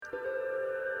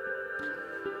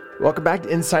Welcome back to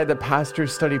Inside the Pastor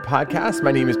Study Podcast.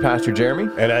 My name is Pastor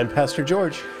Jeremy. And I'm Pastor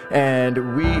George.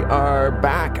 And we are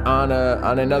back on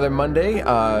another Monday,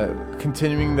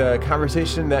 continuing the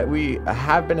conversation that we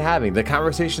have been having, the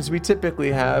conversations we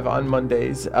typically have on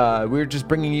Mondays. We're just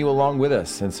bringing you along with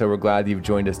us, and so we're glad you've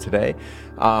joined us today.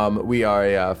 We are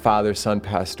a father-son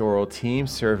pastoral team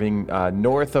serving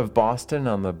north of Boston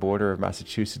on the border of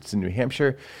Massachusetts and New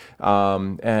Hampshire.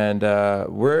 And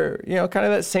we're, kind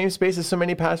of that same space as so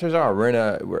many pastors are.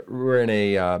 We're in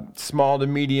a small to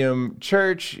medium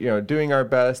church, doing our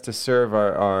best to serve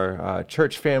our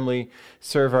church family,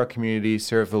 serve our community,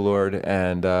 serve the Lord.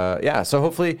 And so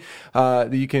hopefully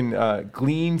you can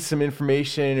glean some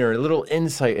information or a little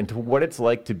insight into what it's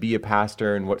like to be a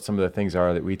pastor and what some of the things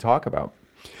are that we talk about.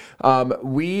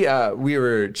 We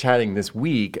were chatting this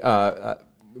week.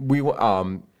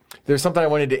 There's something I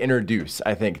wanted to introduce,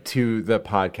 I think, to the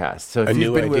podcast. So if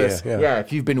you've been with us,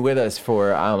 if you've been with us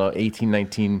for, 18,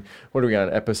 19, what are we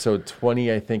on, episode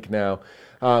 20, I think now.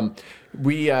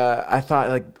 I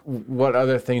thought, what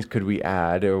other things could we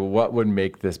add or what would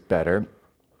make this better?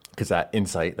 Because that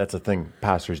insight, that's a thing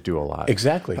pastors do a lot.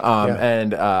 Exactly.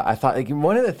 And I thought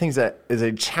one of the things that is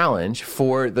a challenge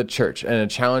for the church and a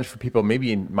challenge for people,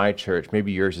 maybe in my church,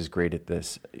 maybe yours is great at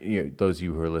this, those of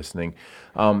you who are listening,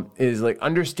 is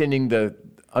understanding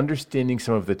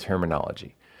some of the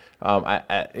terminology.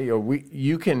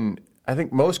 I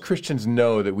think most Christians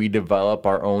know that we develop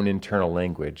our own internal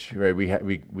language, right?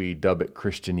 We dub it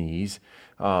Christianese.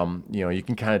 You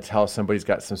can kind of tell somebody's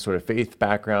got some sort of faith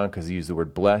background because they use the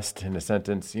word blessed in a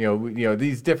sentence.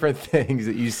 These different things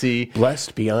that you see.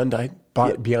 Blessed beyond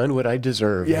what I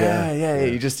deserve. Yeah.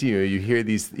 You just you hear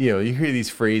these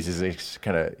phrases and it's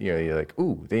kind of you're like,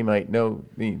 ooh, they might know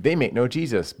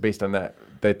Jesus based on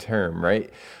that term, right?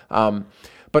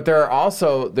 But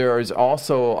there is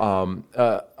also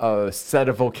a set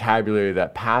of vocabulary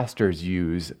that pastors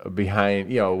use behind,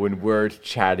 when we're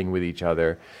chatting with each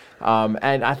other.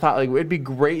 And I thought it'd be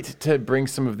great to bring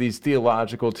some of these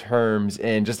theological terms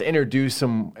and just introduce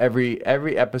them. Every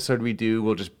episode we do,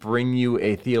 we'll just bring you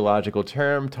a theological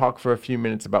term, talk for a few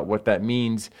minutes about what that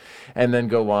means, and then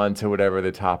go on to whatever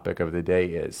the topic of the day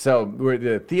is. So we're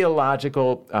the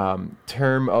theological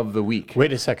term of the week.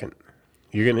 Wait a second.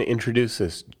 You're going to introduce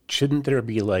this. Shouldn't there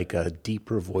be a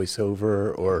deeper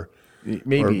voiceover or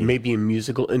maybe a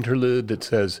musical interlude that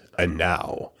says, and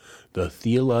now, the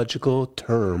theological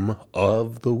term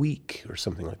of the week or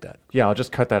something like that? Yeah, I'll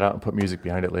just cut that out and put music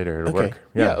behind it later. It'll work.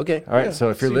 Yeah, okay. All right, so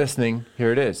if you're listening,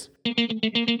 here it is.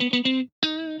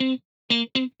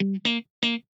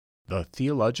 The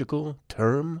theological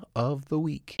term of the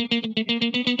week.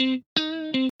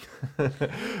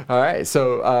 All right.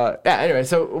 So, anyway,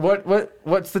 so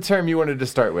what's the term you wanted to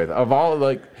start with? Of all,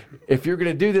 if you're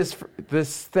going to do this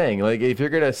thing, if you're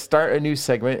going to start a new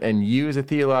segment and use a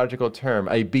theological term,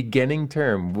 a beginning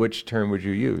term, which term would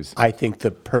you use? I think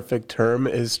the perfect term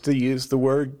is to use the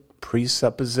word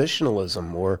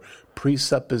presuppositionalism or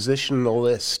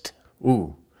presuppositionalist.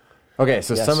 Ooh. Okay,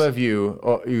 so Yes. some of you,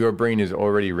 your brain is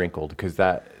already wrinkled because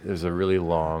that is a really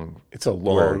long. It's a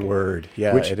long word.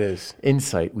 Yeah, it is.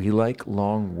 Insight. We like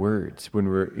long words. When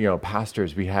we're,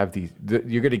 pastors, we have these.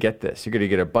 You're going to get this. You're going to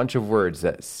get a bunch of words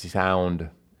that sound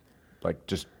like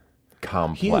just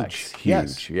complex. Huge.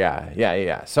 Yes.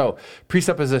 Yeah. So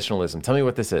presuppositionalism. Tell me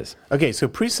what this is. Okay, so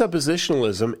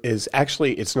presuppositionalism is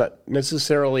actually, it's not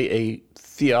necessarily a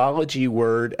theology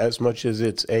word as much as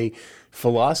it's a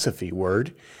philosophy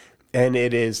word. And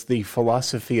it is the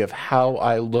philosophy of how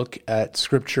I look at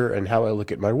Scripture and how I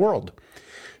look at my world.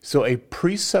 So a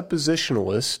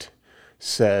presuppositionalist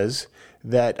says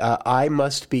that I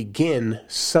must begin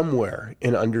somewhere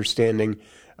in understanding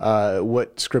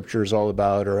what Scripture is all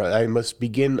about, or I must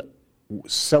begin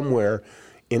somewhere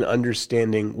in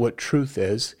understanding what truth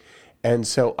is. And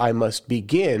so I must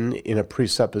begin in a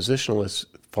presuppositionalist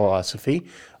philosophy,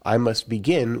 I must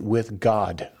begin with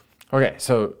God. Okay,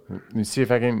 so let me see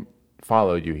if I can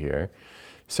follow you here.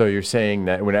 So you're saying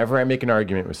that whenever I make an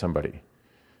argument with somebody,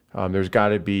 there's got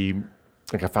to be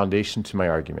a foundation to my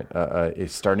argument, a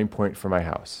starting point for my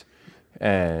house,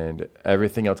 and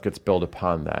everything else gets built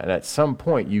upon that. And at some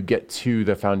point, you get to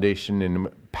the foundation, and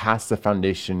past the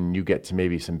foundation, you get to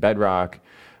maybe some bedrock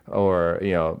or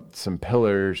some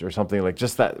pillars or something, like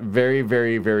just that very,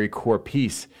 very, very core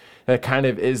piece. That kind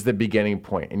of is the beginning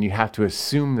point, and you have to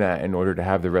assume that in order to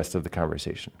have the rest of the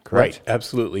conversation, correct? Right,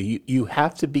 absolutely. You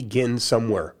have to begin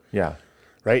somewhere. Yeah.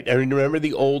 Right? I mean, remember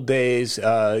the old days,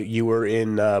 you were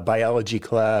in biology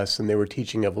class, and they were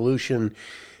teaching evolution,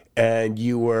 and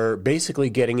you were basically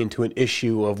getting into an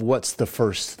issue of what's the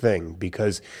first thing,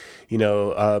 because,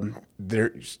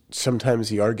 there sometimes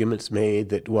the argument's made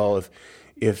that, well,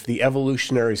 if the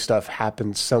evolutionary stuff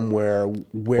happened somewhere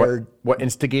where what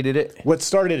instigated it? What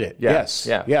started it? Yeah. Yes.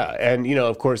 Yeah. And,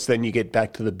 of course, then you get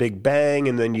back to the Big Bang,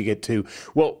 and then you get to,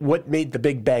 well, what made the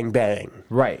Big Bang bang?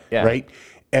 Right. Yeah. Right?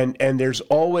 And there's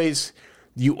always,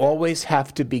 you always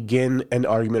have to begin an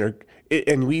argument,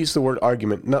 and we use the word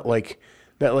argument, not like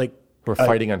We're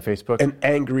fighting on Facebook. an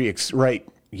angry, right.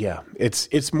 Yeah.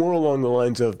 It's more along the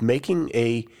lines of making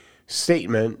a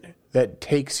statement that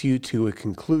takes you to a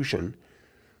conclusion.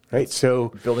 Right,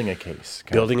 so building a case.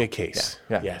 Building a case.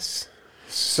 Yeah. Yes.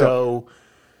 So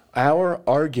our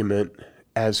argument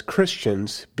as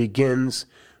Christians begins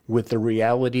with the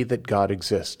reality that God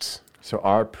exists. So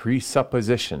our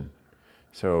presupposition,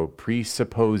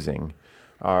 presupposing,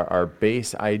 our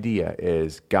base idea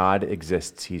is God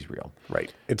exists, he's real.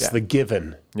 Right. It's the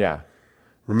given. Yeah.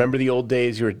 Remember the old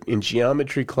days, you were in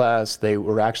geometry class, they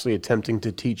were actually attempting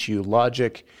to teach you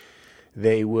logic.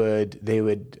 They would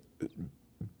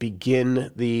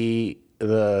begin the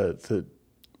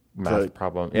Math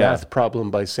problem. math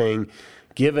problem by saying,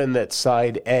 given that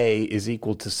side A is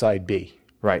equal to side B.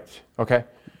 Right. Okay.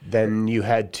 Then you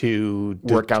had to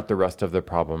Work out the rest of the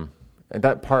problem. And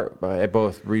that part,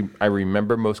 I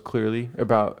remember most clearly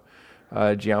about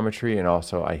geometry, and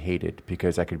also I hated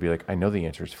because I could be like, I know the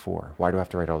answer is 4. Why do I have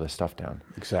to write all this stuff down?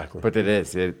 Exactly. But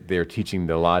they're teaching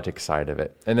the logic side of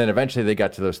it. And then eventually they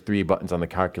got to those 3 buttons on the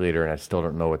calculator, and I still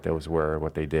don't know what those were or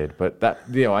what they did. But that,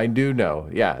 I do know.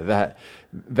 Yeah,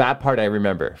 that part I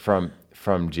remember from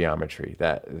geometry,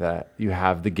 that you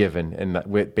have the given, and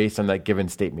that based on that given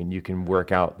statement, you can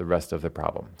work out the rest of the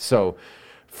problem. So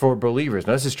for believers,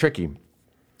 now this is tricky.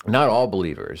 Not all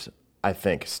believers, I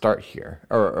think, start here,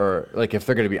 or like if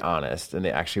they're going to be honest and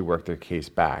they actually work their case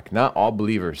back. Not all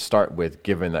believers start with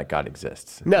given that God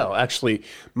exists. No, actually,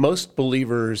 most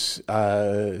believers,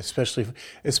 especially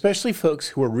folks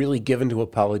who are really given to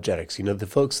apologetics, the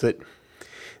folks that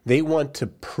they want to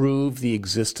prove the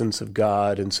existence of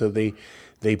God, and so they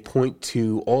point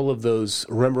to all of those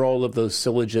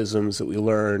syllogisms that we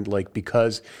learned, like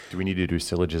because... Do we need to do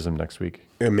syllogism next week?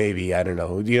 Maybe, I don't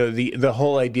know. The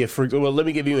whole idea let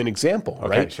me give you an example,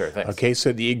 okay, right? Sure, thanks. Okay,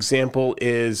 so the example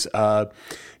is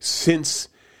since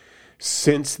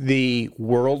the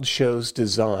world shows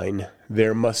design,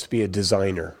 there must be a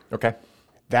designer. Okay.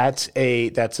 That's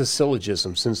a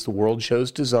syllogism. Since the world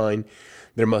shows design,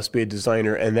 there must be a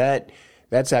designer, and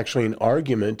that's actually an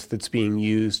argument that's being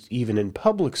used even in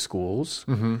public schools.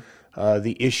 Mm-hmm.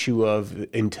 The issue of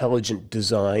intelligent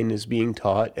design is being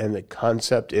taught, and the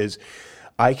concept is,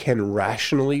 I can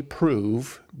rationally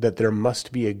prove that there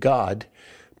must be a God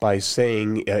by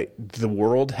saying the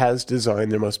world has design,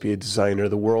 there must be a designer.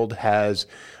 The world has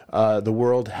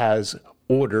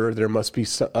order, there must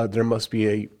be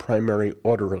a primary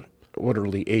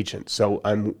orderly agent. So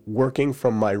I'm working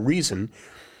from my reason,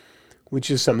 which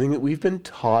is something that we've been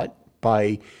taught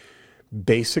by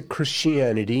basic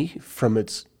Christianity from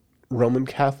its Roman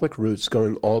Catholic roots,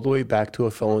 going all the way back to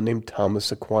a fellow named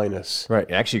Thomas Aquinas. Right.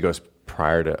 It actually goes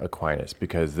prior to Aquinas,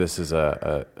 because this is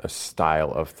a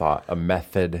style of thought, a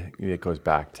method that goes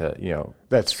back to,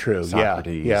 that's true.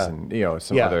 Socrates and,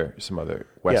 some other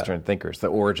Western thinkers, the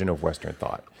origin of Western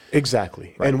thought.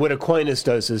 Exactly. Right. And what Aquinas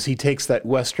does is he takes that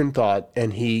Western thought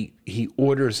and he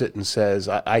orders it and says,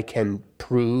 I can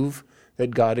prove that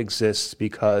God exists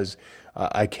because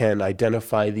I can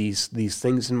identify these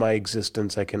things in my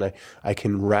existence. I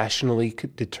can rationally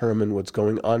determine what's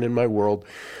going on in my world,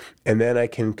 and then I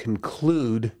can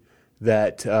conclude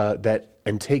that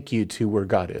and take you to where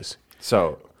God is.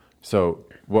 So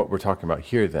what we're talking about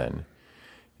here then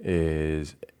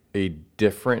is a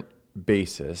different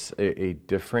basis, a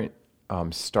different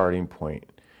starting point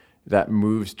that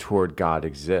moves toward God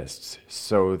exists,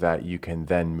 so that you can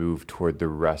then move toward the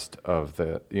rest of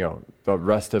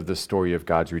the story of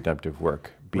God's redemptive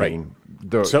work being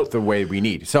the way we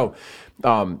need. So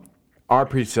our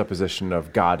presupposition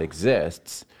of God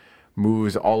exists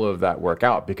moves all of that work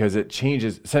out, because it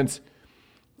changes. Since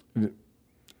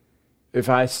if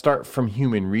I start from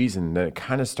human reason, then it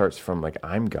kind of starts from like,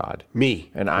 I'm God. Me.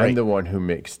 And I'm the one who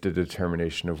makes the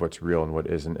determination of what's real and what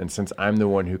isn't. And since I'm the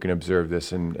one who can observe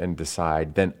this and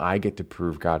decide, then I get to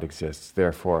prove God exists.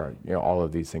 Therefore, all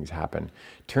of these things happen.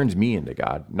 Turns me into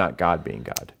God, not God being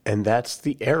God. And that's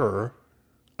the error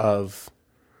of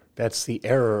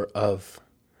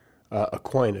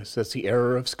Aquinas. That's the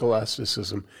error of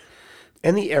scholasticism,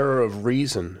 and the error of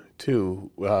reason too.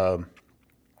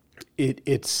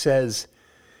 It says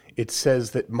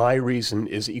that my reason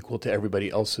is equal to everybody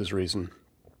else's reason.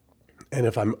 And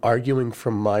if I'm arguing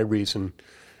from my reason,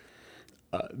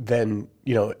 then,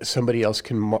 somebody else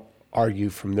can argue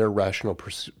from their rational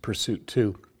pursuit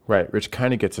too. Right, which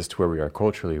kind of gets us to where we are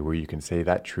culturally, where you can say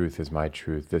that truth is my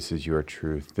truth, this is your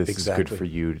truth, this is good for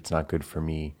you, it's not good for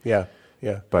me. Yeah.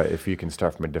 But if you can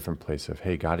start from a different place of,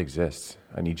 hey, God exists,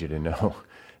 I need you to know.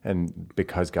 And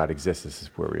because God exists, this is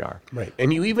where we are. Right.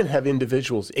 And you even have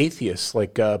individuals, atheists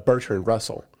like Bertrand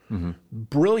Russell,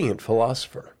 brilliant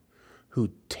philosopher,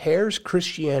 who tears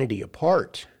Christianity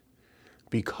apart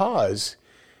because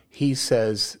he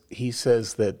says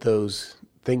that those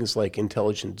things like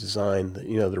intelligent design,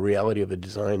 the reality of a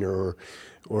designer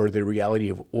or the reality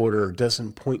of order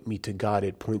doesn't point me to God,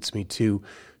 it points me to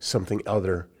something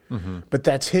other. But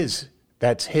that's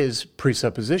his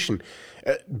presupposition.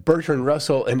 Bertrand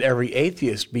Russell and every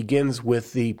atheist begins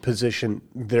with the position,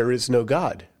 there is no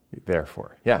God.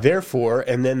 Therefore,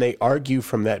 and then they argue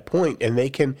from that point, and they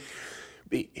can.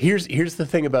 Here's the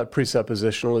thing about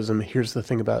presuppositionalism. Here's the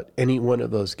thing about any one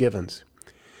of those givens.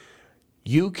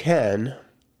 You can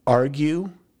argue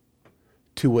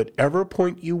to whatever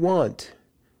point you want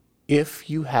if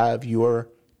you have your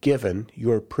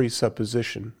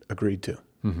presupposition agreed to.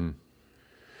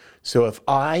 So if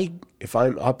I'm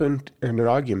up in an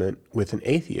argument with an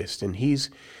atheist and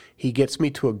he gets me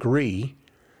to agree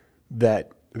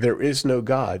that there is no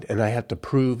God, and I have to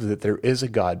prove that there is a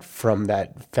God from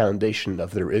that foundation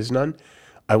of there is none,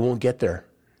 I won't get there.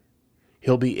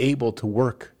 He'll be able to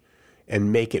work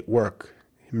and make it work,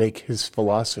 make his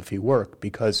philosophy work,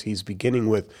 because he's beginning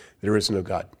with there is no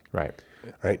God. Right.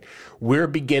 We're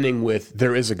beginning with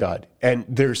there is a God. And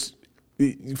there's,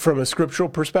 from a scriptural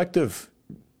perspective,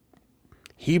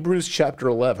 Hebrews chapter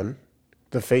 11,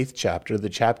 the faith chapter, the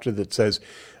chapter that says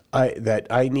that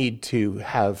I need to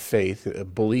have faith, a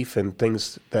belief in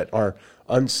things that are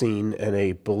unseen and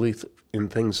a belief in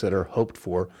things that are hoped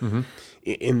for.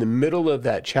 In the middle of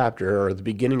that chapter, or the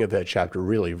beginning of that chapter,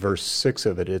 really, verse 6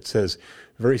 of it, it says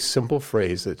a very simple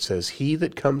phrase that says, he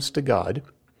that comes to God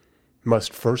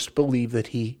must first believe that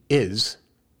he is,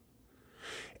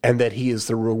 and that he is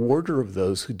the rewarder of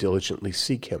those who diligently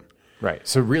seek him. Right.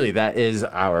 So really, that is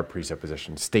our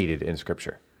presupposition stated in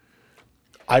Scripture.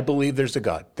 I believe there's a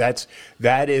God. That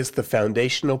is the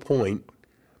foundational point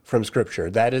from Scripture.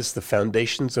 That is the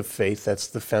foundations of faith. That's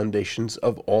the foundations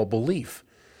of all belief.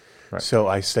 Right. So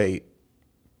I say,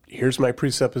 here's my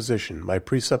presupposition. My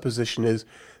presupposition is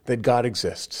that God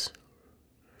exists.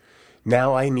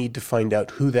 Now I need to find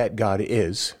out who that God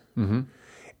is,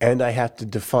 and I have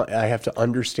to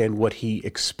understand what he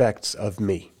expects of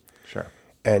me. Sure.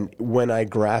 And when I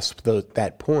grasp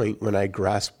that point, when I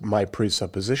grasp my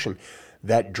presupposition,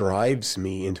 that drives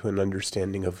me into an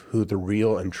understanding of who the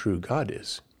real and true God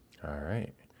is. All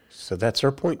right. So that's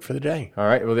our point for the day. All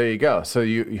right. Well, there you go. So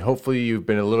hopefully you've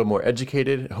been a little more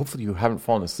educated. Hopefully you haven't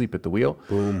fallen asleep at the wheel.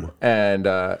 Boom. And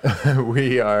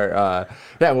we are.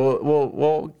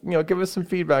 We'll give us some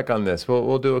feedback on this.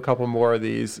 We'll do a couple more of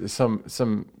these.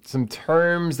 Some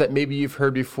terms that maybe you've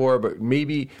heard before, but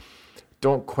maybe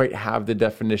don't quite have the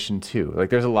definition too. Like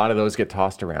there's a lot of those get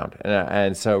tossed around,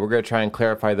 and so we're going to try and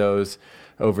clarify those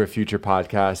over a future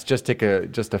podcast. Just take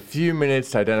a few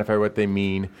minutes to identify what they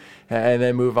mean, and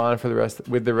then move on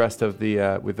with the rest of the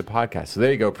podcast. So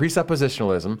there you go.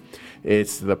 Presuppositionalism.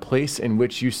 It's the place in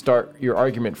which you start your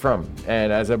argument from,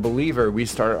 and as a believer, we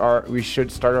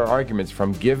should start our arguments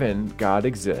from given God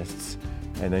exists,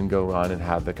 and then go on and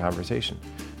have the conversation.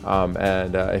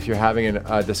 If you're having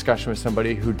a discussion with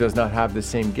somebody who does not have the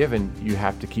same given, you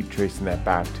have to keep tracing that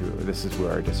back to this is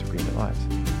where our disagreement lies.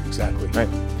 Exactly. Right.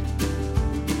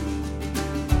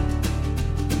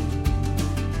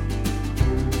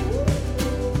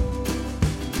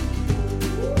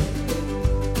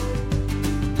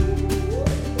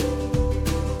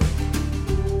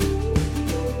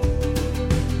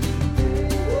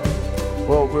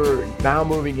 Well, we're now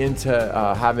moving into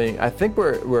I think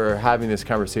we're having this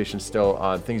conversation still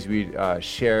on things we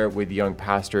share with young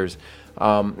pastors.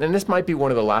 And this might be one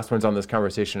of the last ones on this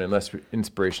conversation unless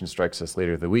inspiration strikes us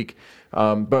later in the week.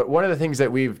 But one of the things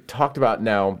that we've talked about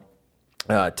now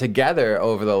together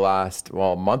over the last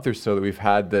month or so that we've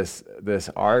had this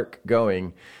arc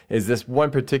going is this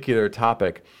one particular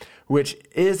topic, which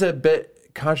is a bit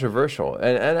controversial,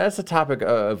 and that's the topic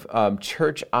of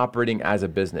church operating as a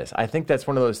business. I think that's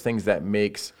one of those things that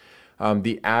makes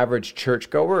the average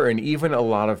churchgoer and even a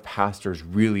lot of pastors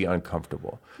really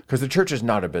uncomfortable, because the church is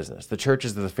not a business. The church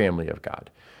is the family of God.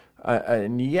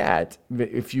 And yet,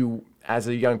 if you, as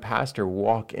a young pastor,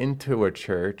 walk into a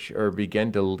church or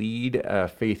begin to lead a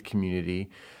faith community,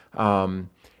 and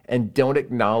and don't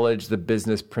acknowledge the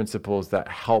business principles that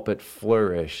help it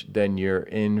flourish, then you're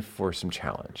in for some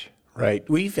challenge. Right.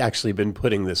 We've actually been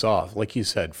putting this off, like you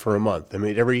said, for a month. I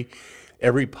mean, every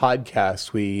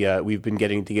podcast we've been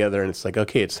getting together, and it's like,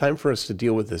 okay, it's time for us to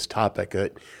deal with this topic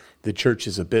that the church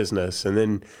is a business, and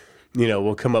then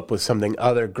we'll come up with something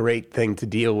other great thing to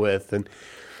deal with. And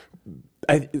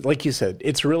like you said,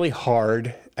 it's really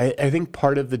hard. I think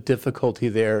part of the difficulty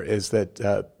there is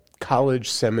that college,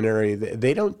 seminary,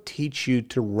 they don't teach you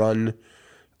to run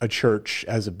a church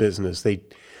as a business.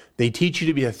 They teach you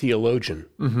to be a theologian,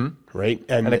 right?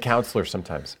 And a counselor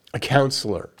sometimes. A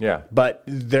counselor. Yeah. But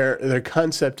their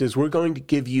concept is, we're going to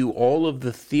give you all of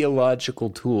the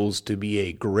theological tools to be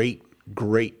a great,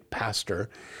 great pastor.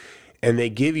 And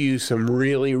they give you some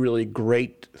really, really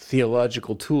great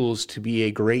theological tools to be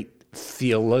a great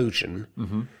theologian.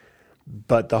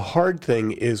 But the hard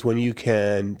thing is when you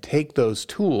can take those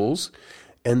tools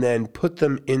and then put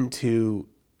them into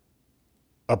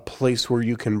a place where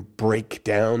you can break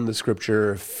down the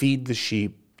scripture, feed the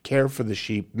sheep, care for the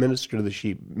sheep, minister to the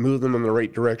sheep, move them in the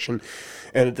right direction,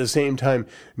 and at the same time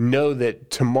know that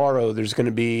tomorrow there's going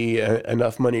to be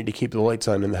enough money to keep the lights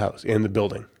on in the house, in the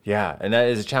building. Yeah, and that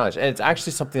is a challenge. And it's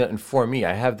actually something that informed me.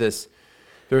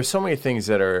 There are so many things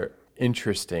that are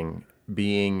interesting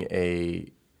being a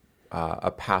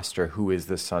pastor who is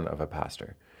the son of a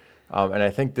pastor. And I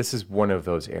think this is one of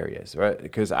those areas, right?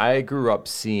 Because I grew up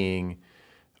seeing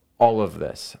all of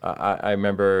this. I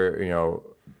remember,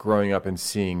 growing up and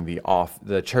seeing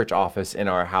the church office in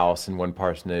our house in one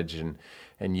parsonage,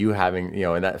 and you having,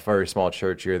 in that very small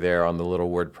church, you're there on the little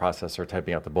word processor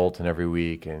typing out the bulletin every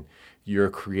week, and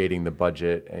you're creating the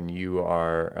budget, and you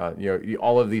are,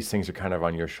 all of these things are kind of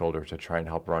on your shoulder to try and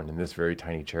help run in this very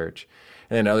tiny church.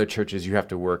 And in other churches, you have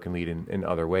to work and lead in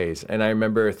other ways. And I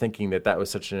remember thinking that was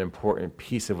such an important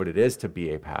piece of what it is to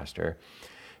be a pastor.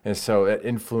 And so it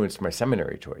influenced my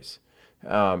seminary choice.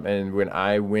 And when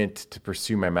I went to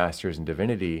pursue my master's in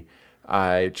divinity,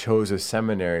 I chose a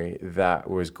seminary that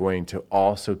was going to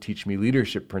also teach me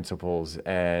leadership principles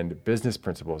and business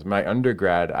principles. My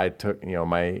undergrad, I took,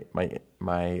 my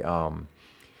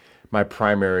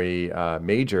primary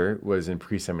major was in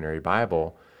pre-seminary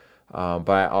Bible, but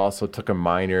I also took a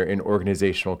minor in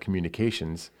organizational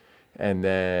communications. And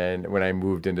then when I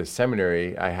moved into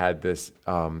seminary, I had this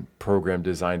program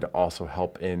designed to also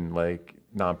help in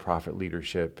nonprofit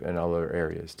leadership and other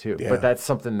areas too. Yeah. But that's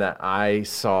something that I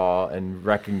saw and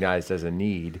recognized as a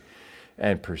need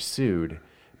and pursued.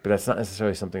 But that's not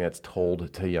necessarily something that's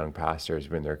told to young pastors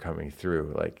when they're coming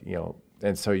through.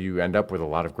 And so you end up with a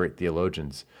lot of great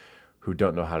theologians who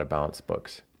don't know how to balance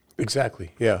books.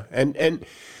 Exactly. Yeah. And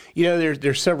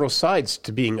there's several sides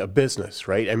to being a business,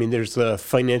 right? I mean, there's the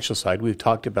financial side. We've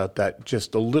talked about that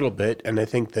just a little bit, and I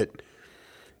think that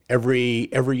every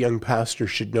young pastor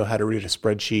should know how to read a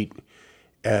spreadsheet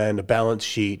and a balance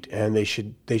sheet, and they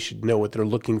should know what they're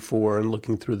looking for and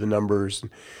looking through the numbers.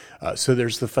 So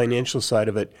there's the financial side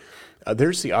of it.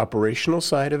 There's the operational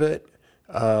side of it.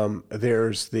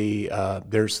 There's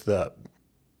the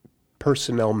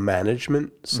personnel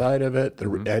management side of it,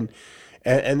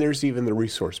 and there's even the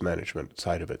resource management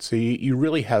side of it. So you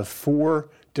really have four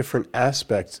different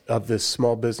aspects of this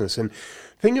small business. And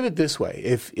think of it this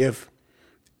way: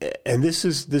 and this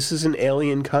is an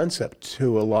alien concept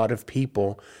to a lot of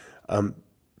people.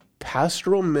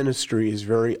 Pastoral ministry is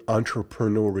very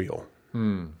entrepreneurial.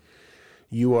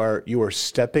 You are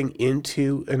stepping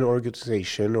into an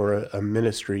organization or a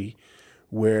ministry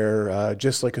where,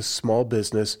 just like a small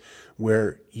business,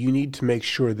 where you need to make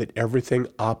sure that everything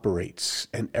operates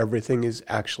and everything is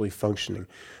actually functioning.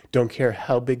 Don't care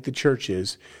how big the church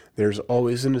is, there's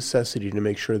always a necessity to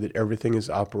make sure that everything is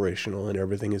operational and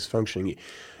everything is functioning.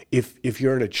 If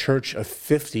you're in a church of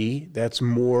 50, that's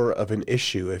more of an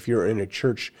issue. If you're in a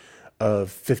church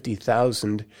of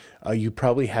 50,000, you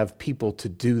probably have people to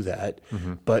do that.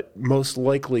 But most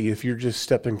likely, if you're just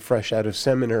stepping fresh out of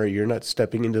seminary, you're not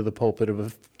stepping into the pulpit of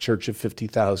a church of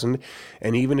 50,000.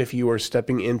 And even if you are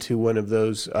stepping into one of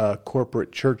those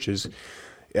corporate churches,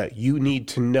 you need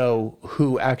to know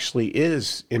who actually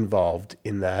is involved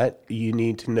in that. You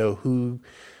need to know who...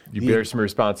 You bear some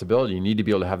responsibility. You need to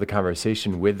be able to have the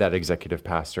conversation with that executive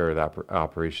pastor or that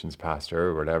operations pastor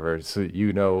or whatever, so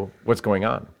you know what's going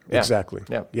on. Yeah. Exactly.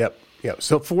 Yeah. Yep.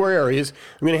 So 4 areas.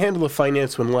 I'm going to handle the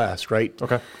finance one last, right?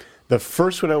 Okay. The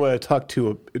first one I want to talk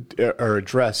to or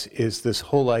address is this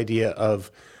whole idea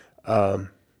of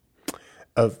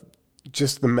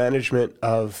just the management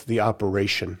of the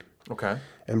operation. Okay.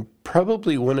 And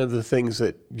probably one of the things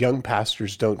that young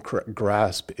pastors don't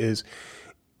grasp is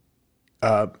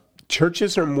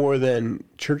churches are more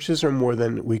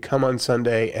than we come on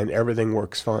Sunday and everything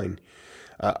works fine.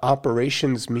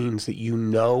 Operations means that you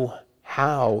know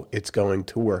how it's going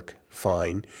to work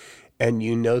fine, and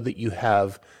you know that you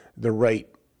have the right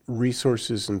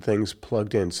resources and things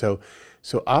plugged in. So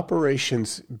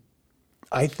operations,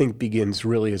 I think, begins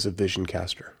really as a vision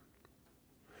caster.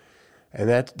 And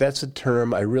that's a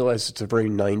term, I realize it's a very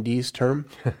 90s term.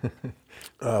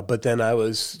 But then I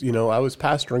was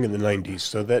pastoring in the 90s,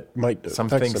 so that might some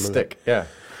things stick. Yeah.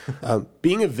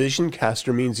 Being a vision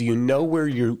caster means you know where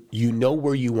you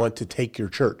want to take your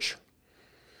church.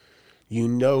 You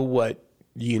know what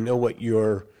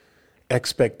your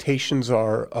expectations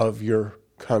are of your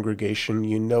congregation.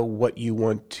 You know what you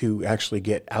want to actually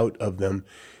get out of them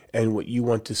and what you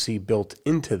want to see built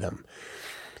into them.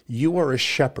 You are a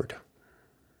shepherd.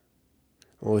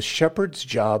 Well, a shepherd's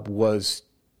job was,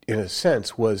 in a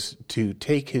sense, was to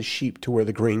take his sheep to where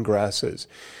the green grass is.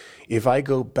 If I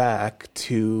go back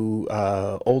to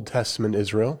Old Testament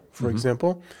Israel, for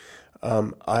example,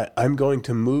 I'm going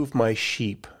to move my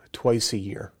sheep twice a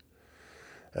year.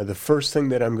 The first thing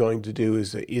that I'm going to do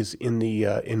is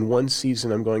in one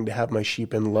season I'm going to have my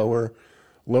sheep in lower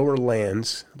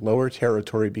lands, lower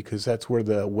territory, because that's where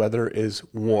the weather is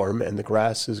warm and the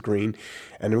grass is green,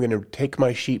 and I'm going to take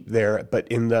my sheep there. But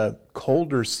in the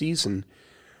colder season,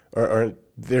 or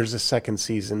there's a second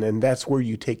season, and that's where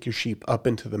you take your sheep up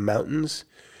into the mountains,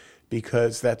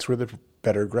 because that's where the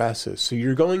better grass is. So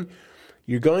you're going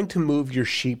to move your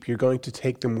sheep. You're going to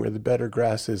take them where the better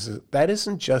grass is. That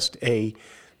isn't just a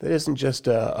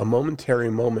a momentary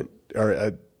moment,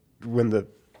 or when the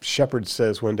shepherd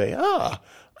says one day,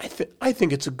 I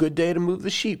think it's a good day to move the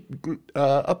sheep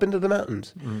up into the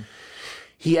mountains. Mm.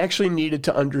 He actually needed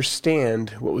to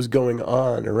understand what was going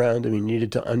on around him. He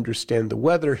needed to understand the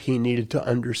weather. He needed to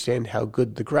understand how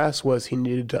good the grass was. He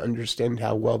needed to understand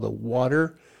how well the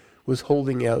water was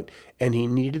holding out. And he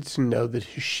needed to know that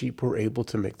his sheep were able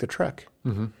to make the trek.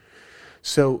 Mm-hmm.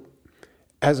 So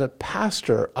as a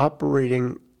pastor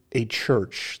operating a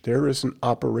church, there is an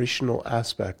operational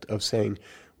aspect of saying,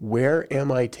 where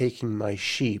am I taking my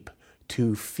sheep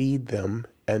to feed them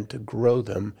and to grow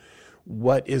them?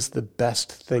 What is the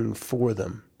best thing for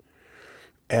them?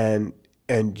 And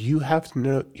you have to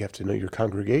know your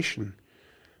congregation,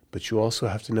 but you also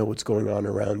have to know what's going on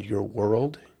around your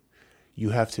world. You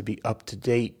have to be up to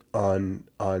date on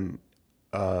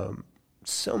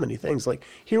so many things. Like,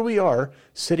 here we are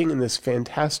sitting in this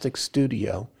fantastic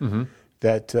studio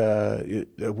that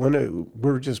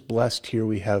we're just blessed here.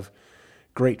 We have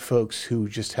great folks who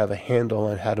just have a handle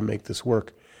on how to make this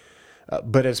work.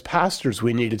 But as pastors,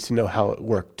 we needed to know how it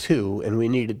worked too, and we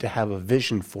needed to have a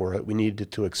vision for it. We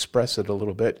needed to express it a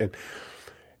little bit, and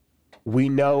we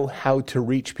know how to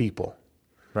reach people.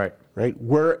 Right.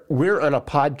 We're on a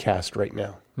podcast right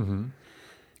now. Mm-hmm.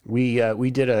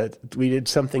 We did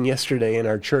something yesterday in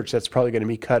our church that's probably going to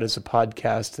be cut as a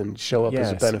podcast and show up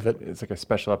as a benefit. It's like a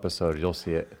special episode. You'll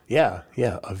see it. Yeah,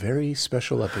 a very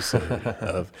special episode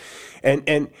of,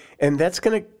 and that's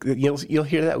going to you'll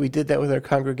hear that. We did that with our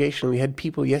congregation. We had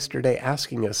people yesterday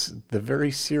asking us the very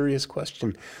serious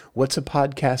question: what's a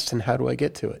podcast and how do I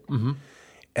get to it? Mm-hmm.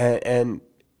 And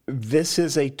this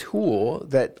is a tool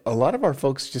that a lot of our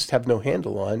folks just have no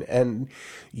handle on. And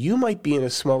you might be in a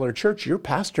smaller church. Your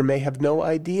pastor may have no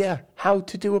idea how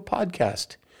to do a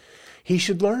podcast. He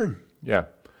should learn. Yeah,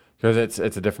 because it's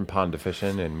a different pond to fish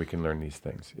in, and we can learn these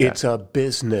things. Yeah. It's a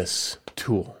business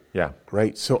tool. Yeah.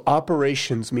 Right? So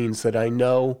operations means that I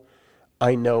know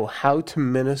how to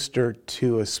minister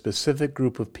to a specific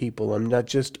group of people. I'm not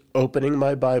just opening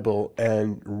my Bible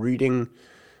and reading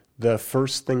the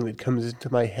first thing that comes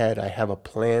into my head. I have a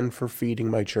plan for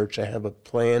feeding my church. I have a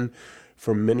plan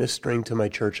for ministering to my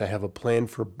church. I have a plan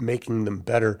for making them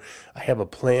better. I have a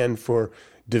plan for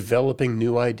developing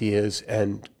new ideas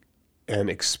and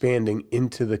expanding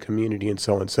into the community and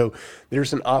so on. So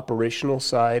there's an operational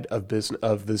side of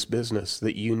this business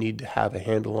that you need to have a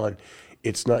handle on.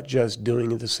 It's not just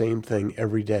doing the same thing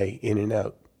every day in and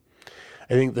out.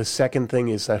 I think the second thing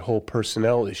is that whole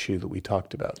personnel issue that we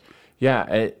talked about.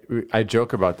 Yeah, I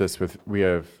joke about this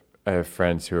I have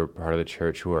friends who are part of the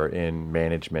church who are in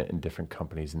management in different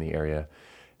companies in the area,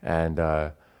 and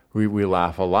we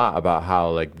laugh a lot about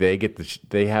how like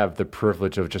they have the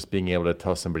privilege of just being able to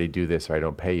tell somebody do this or I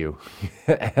don't pay you,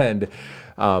 and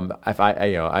if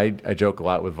I joke a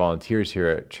lot with volunteers here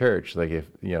at church, like if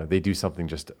they do something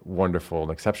just wonderful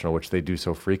and exceptional, which they do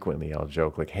so frequently, I'll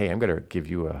joke like, hey, I'm going to give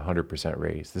you 100%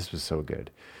 raise. This was so good.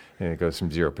 And it goes from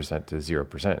 0% to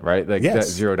 0%, right? Like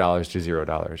yes. $0 to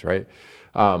 $0,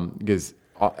 right? Because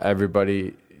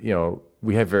everybody,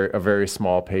 we have a very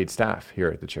small paid staff here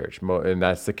at the church, and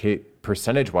that's the case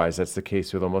percentage-wise. That's the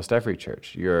case with almost every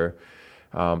church.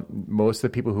 Most of the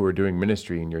people who are doing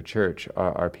ministry in your church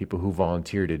are people who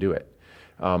volunteer to do it,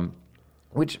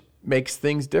 which makes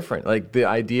things different. Like the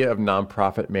idea of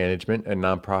nonprofit management and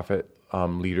nonprofit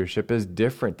leadership is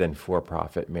different than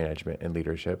for-profit management and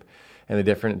leadership. And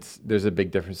there's a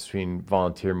big difference between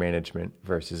volunteer management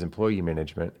versus employee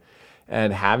management.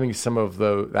 And having some of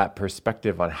that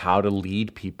perspective on how to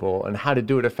lead people and how to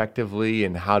do it effectively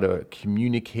and how to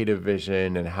communicate a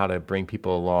vision and how to bring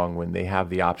people along when they have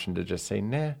the option to just say,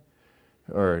 nah,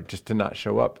 or just to not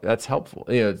show up, that's helpful.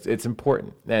 It's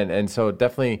important. And so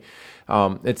definitely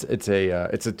it's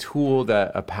a tool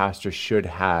that a pastor should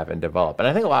have and develop. And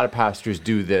I think a lot of pastors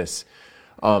do this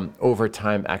over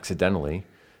time accidentally.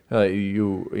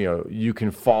 You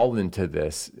can fall into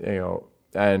this,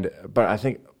 but I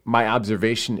think my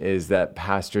observation is that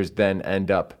pastors then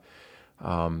end up,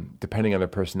 depending on their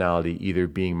personality, either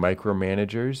being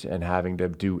micromanagers and having to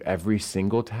do every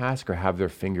single task or have their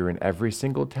finger in every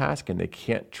single task, and they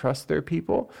can't trust their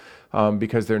people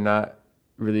because they're not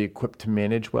really equipped to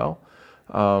manage well.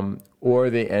 Or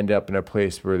they end up in a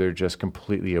place where they're just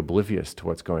completely oblivious to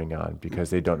what's going on because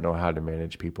they don't know how to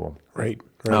manage people. Right.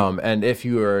 And if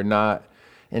you are not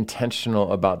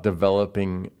intentional about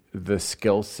developing the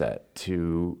skill set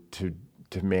to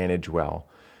manage well,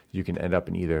 you can end up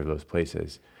in either of those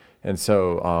places. And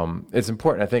so it's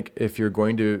important, I think, if you're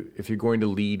going to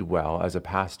lead well as a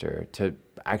pastor, to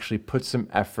actually put some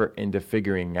effort into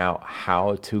figuring out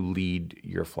how to lead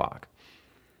your flock.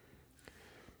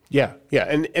 Yeah.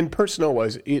 And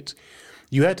personnel-wise,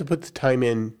 you have to put the time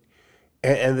in,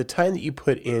 and the time that you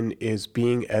put in is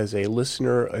being as a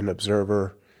listener, an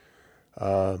observer.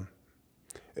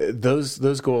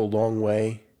 Those go a long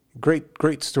way.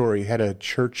 Great story. Had a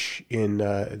church in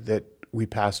that we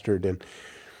pastored in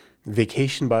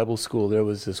Vacation Bible School. There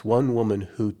was this one woman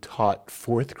who taught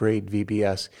fourth grade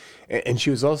VBS, and she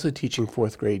was also teaching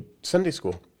fourth grade Sunday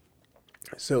school.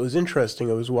 So it was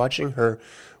interesting. I was watching her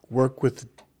work with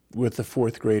the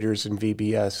fourth graders in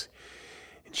VBS,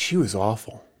 and she was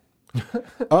awful.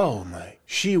 Oh my!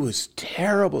 She was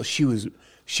terrible. She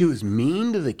was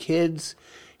mean to the kids.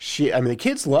 The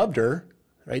kids loved her,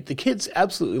 right? The kids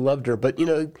absolutely loved her, but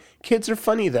kids are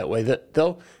funny that way. That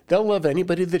they'll love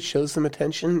anybody that shows them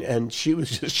attention, and she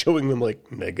was just showing them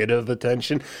like negative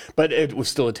attention, but it was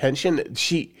still attention.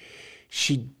 She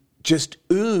just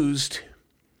oozed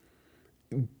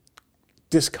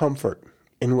discomfort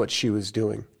in what she was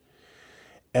doing,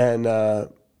 and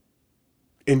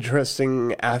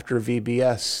interesting. After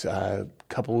VBS, a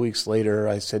couple of weeks later,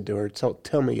 I said to her,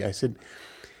 "Tell me," I said,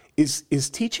 Is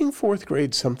teaching fourth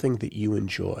grade something that you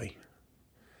enjoy?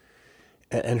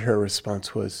 And her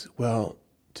response was, well,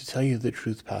 to tell you the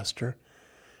truth, Pastor,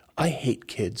 I hate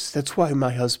kids. That's why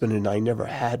my husband and I never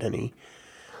had any.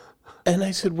 And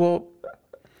I said, well,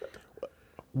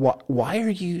 why are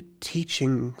you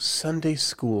teaching Sunday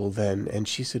school then? And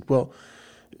she said, well,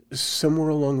 somewhere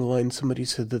along the line, somebody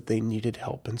said that they needed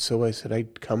help. And so I said,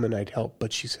 I'd come and I'd help.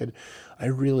 But she said, I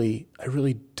really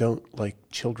don't like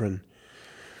children.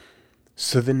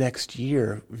 So the next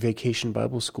year, Vacation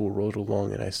Bible School rolled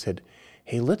along, and I said,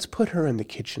 hey, let's put her in the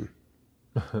kitchen.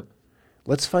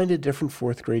 Let's find a different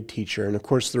fourth grade teacher. And of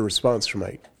course, the response from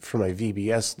my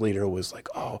VBS leader was like,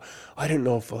 oh, I don't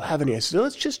know if we'll have any. I said,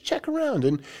 let's just check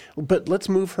around, but let's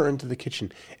move her into the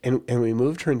kitchen. And we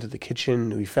moved her into the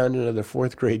kitchen. We found another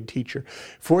fourth grade teacher.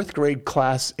 Fourth grade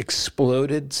class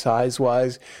exploded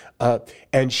size-wise,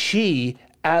 and she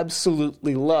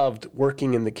absolutely loved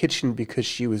working in the kitchen because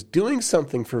she was doing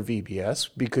something for VBS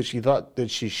because she thought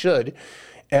that she should,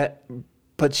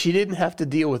 but she didn't have to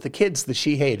deal with the kids that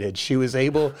she hated. She was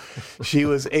able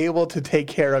to take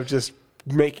care of just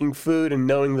making food and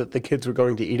knowing that the kids were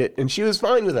going to eat it, and she was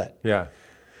fine with that. Yeah,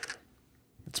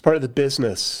 it's part of the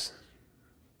business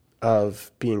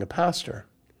of being a pastor,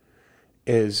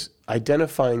 is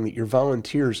identifying that your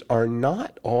volunteers are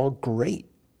not all great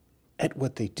at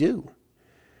what they do.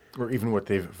 Or even what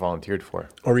they've volunteered for.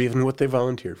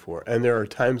 And there are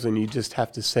times when you just have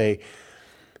to say,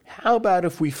 how about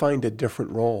if we find a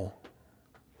different role?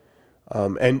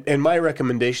 And my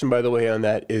recommendation, by the way, on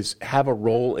that is have a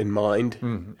role in mind.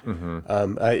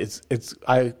 Mm-hmm.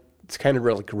 It's kind of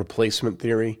like a replacement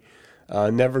theory.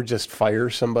 Never just fire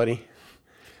somebody.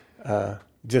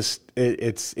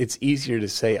 It's easier to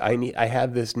say, I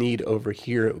have this need over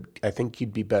here. I think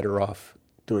you'd be better off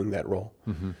doing that role.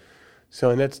 Mm-hmm. So,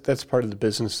 and that's part of the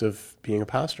business of being a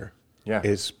pastor,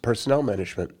 is personnel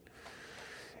management.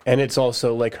 And it's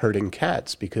also like herding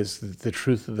cats, because the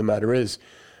truth of the matter is,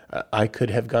 I could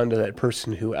have gone to that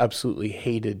person who absolutely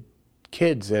hated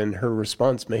kids, and her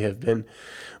response may have been,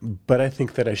 but I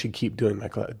think that I should keep doing my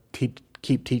class, keep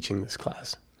teaching this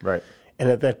class. Right. And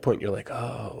at that point, you're like,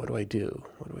 oh, what do I do?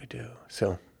 What do I do?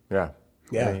 So, Yeah.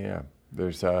 Yeah. There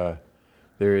is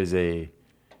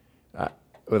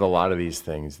with a lot of these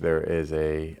things, there's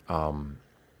a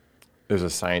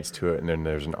science to it, and then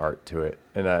there's an art to it.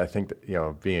 And I think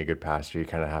that, being a good pastor, you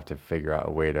kind of have to figure out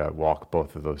a way to walk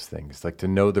both of those things, like to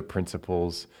know the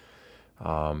principles,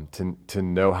 to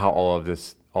know how all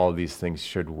of these things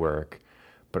should work,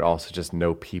 but also just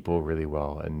know people really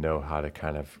well and know how to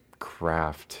kind of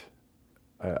craft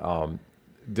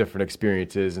different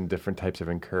experiences and different types of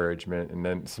encouragement, and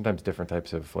then sometimes different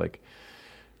types of like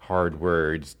hard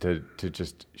words to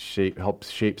just help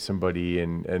shape somebody.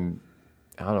 And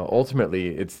I don't know,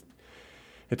 ultimately it's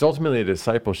ultimately a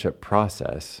discipleship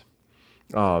process.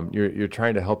 You're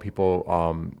trying to help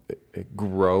people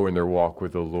grow in their walk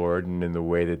with the Lord and in the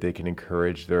way that they can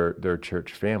encourage their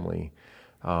church family.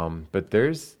 But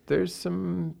there's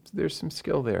some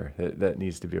skill there that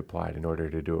needs to be applied in order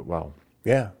to do it well.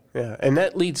 yeah. And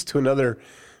that leads to another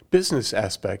business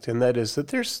aspect, and that is that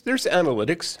there's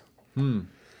analytics.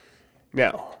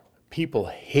 Now, people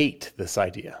hate this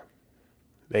idea.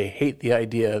 They hate the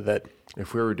idea that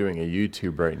If we were doing a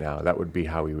YouTube right now, that would be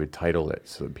how we would title it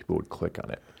so that people would click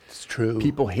on it. it's true.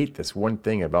 People hate this one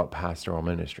thing about pastoral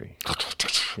ministry.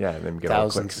 Yeah, and then get all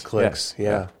the Thousands of clicks.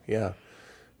 Yeah.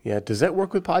 Does that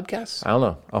work with podcasts? I don't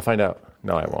know. I'll find out.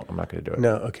 No, I won't. I'm not going to do it.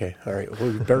 No. Okay. All right.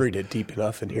 Well, we buried it deep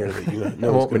enough in here that I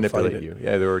no won't one's going to find manipulate it. you.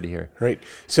 Yeah, they're already here. Right.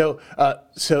 So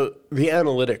the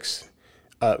analytics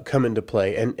come into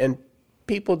play, and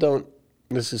people don't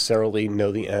necessarily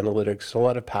know the analytics. A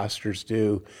lot of pastors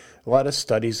do. A lot of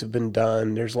studies have been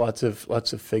done. There's lots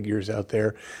of figures out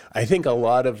there. I think a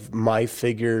lot of my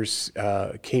figures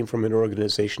came from an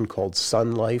organization called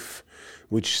Sun Life,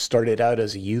 which started out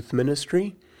as a youth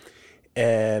ministry.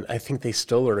 And I think they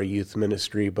still are a youth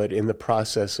ministry, but in the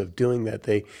process of doing that,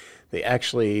 they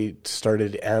actually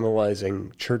started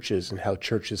analyzing churches and how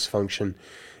churches function,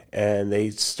 and they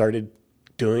started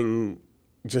doing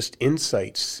just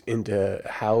insights into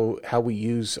how we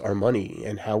use our money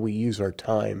and how we use our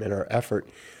time and our effort.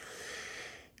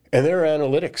 And there are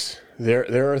analytics.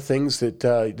 There are things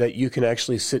that you can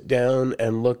actually sit down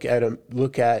and look at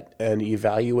and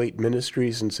evaluate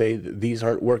ministries and say that these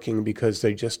aren't working because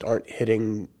they just aren't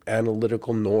hitting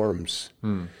analytical norms.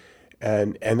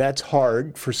 And that's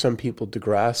hard for some people to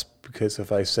grasp, because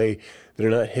if I say they're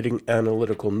not hitting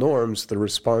analytical norms, the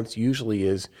response usually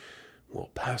is, well,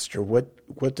 Pastor, where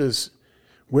does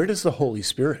the Holy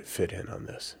Spirit fit in on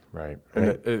this? Right.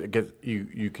 And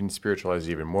you can spiritualize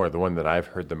even more. The one that I've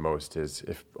heard the most is,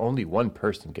 if only one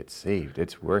person gets saved,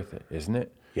 it's worth it, isn't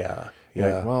it? Yeah.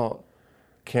 You're like, well,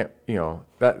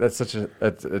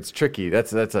 it's tricky.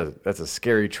 That's a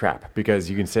scary trap, because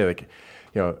you can say, like,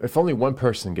 if only one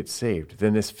person gets saved,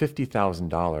 then this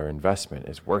 $50,000 investment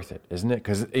is worth it, isn't it?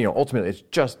 Because, ultimately it's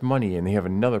just money, and they have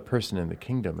another person in the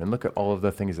kingdom. And look at all of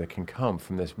the things that can come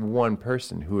from this one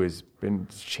person who has been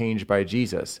changed by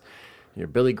Jesus.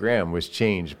 Billy Graham was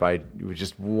changed by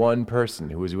just one person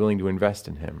who was willing to invest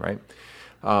in him, right?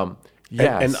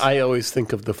 Yes. And I always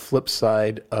think of the flip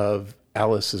side of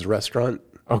Alice's Restaurant.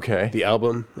 Okay. The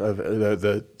album of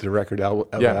the record album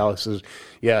of Alice's.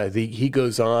 Yeah. He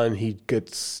goes on. He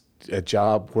gets a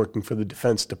job working for the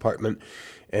Defense Department,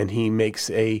 and he makes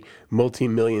a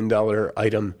multi-million-dollar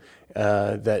item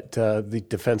that the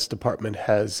Defense Department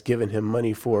has given him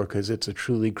money for, because it's a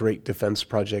truly great defense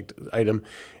project item.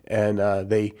 And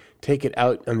they take it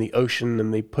out on the ocean,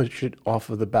 and they push it off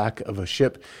of the back of a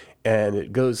ship, and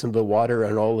it goes into the water,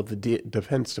 and all of the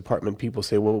Defense Department people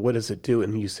say, well, what does it do?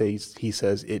 And he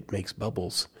says, it makes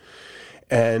bubbles.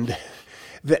 And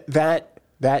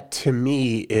that to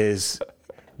me is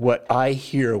what I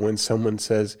hear when someone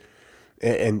says,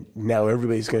 and now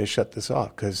everybody's going to shut this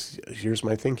off, because here's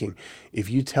my thinking. If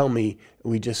you tell me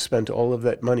we just spent all of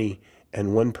that money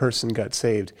and one person got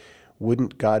saved,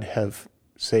 wouldn't God have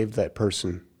saved that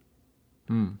person?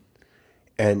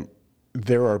 And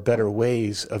there are better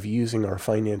ways of using our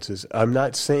finances. I'm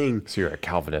not saying... So you're a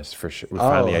Calvinist, for sure. We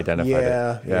finally identified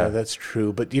it. Yeah, that's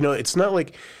true. But, it's not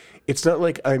like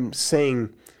I'm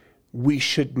saying we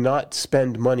should not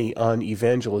spend money on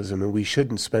evangelism, and we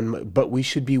shouldn't spend, but we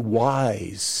should be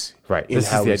wise, right? In this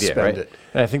how is the we idea, spend right? it.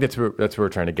 And I think that's what we're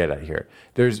trying to get at here.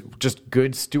 There's just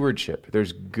good stewardship.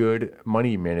 There's good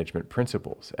money management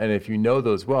principles, and if you know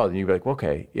those well, then you'd be like, well,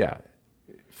 okay, yeah,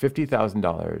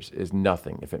 $50,000 is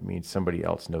nothing if it means somebody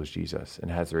else knows Jesus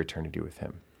and has their eternity with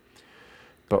Him.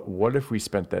 But what if we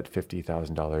spent that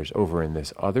 $50,000 over in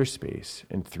this other space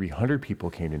and 300 people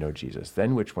came to know Jesus?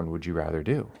 Then which one would you rather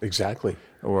do? Exactly.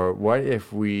 Or what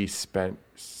if we spent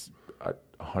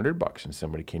 $100 and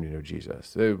somebody came to know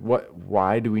Jesus?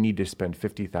 Why do we need to spend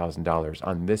 $50,000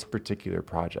 on this particular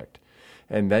project?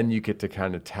 And then you get to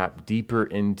kind of tap deeper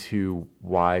into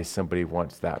why somebody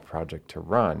wants that project to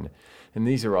run. And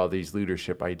these are all these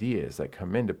leadership ideas that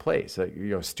come into place, like,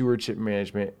 stewardship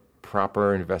management,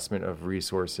 proper investment of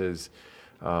resources,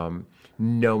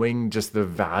 knowing just the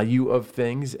value of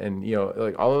things, and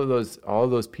like all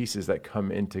of those pieces that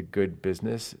come into good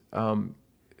business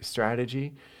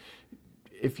strategy.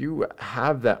 If you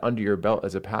have that under your belt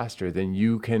as a pastor, then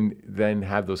you can then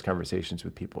have those conversations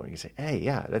with people, and you say, "Hey,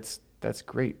 yeah, that's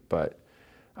great, but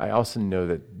I also know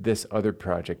that this other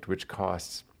project, which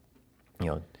costs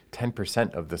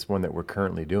 10% of this one that we're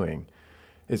currently doing,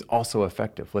 is also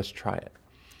effective. Let's try it."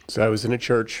 So I was in a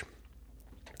church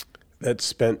that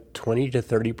spent 20 to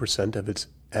 30% of its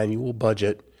annual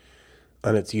budget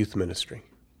on its youth ministry.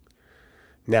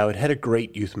 Now, it had a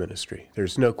great youth ministry.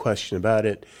 There's no question about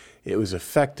it. It was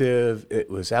effective. It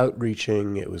was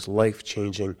outreaching. It was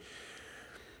life-changing.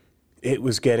 It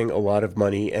was getting a lot of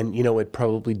money, and, it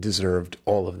probably deserved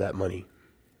all of that money.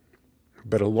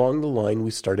 But along the line,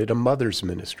 we started a mother's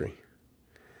ministry.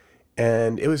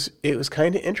 And it was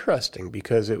kind of interesting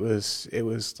because it was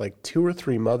like 2 or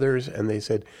 3 mothers, and they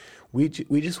said, we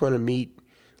just want to meet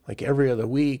like every other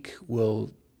week.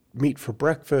 We'll meet for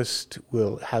breakfast.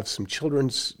 We'll have some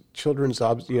children's program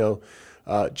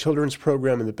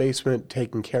in the basement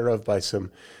taken care of by some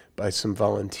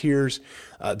volunteers.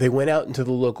 They went out into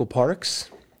the local parks.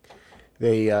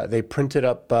 They printed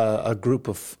up a group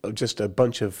of just a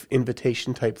bunch of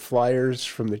invitation type flyers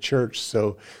from the church.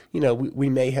 So, we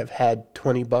may have had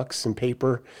 $20 in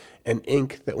paper and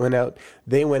ink that went out.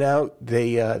 They went out.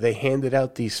 They handed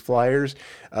out these flyers.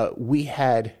 We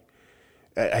had,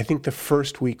 I think the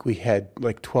first week we had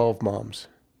like 12 moms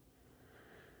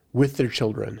with their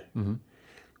children. Mm-hmm.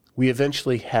 We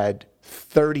eventually had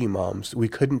 30 moms. We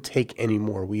couldn't take any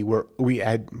more. We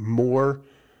had more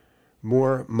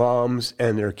moms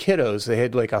and their kiddos. They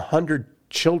had like 100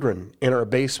 children in our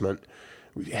basement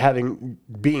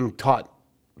being taught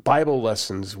Bible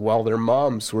lessons while their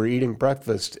moms were eating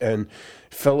breakfast and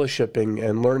fellowshipping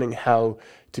and learning how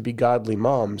to be godly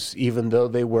moms, even though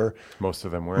most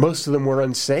of them were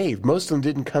unsaved. Most of them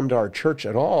didn't come to our church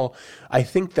at all. I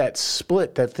think that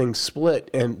thing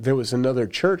split, and there was another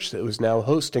church that was now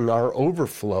hosting our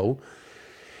overflow.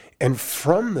 And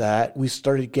from that, we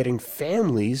started getting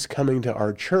families coming to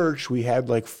our church. We had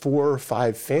like 4 or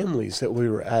 5 families that we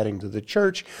were adding to the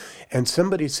church. And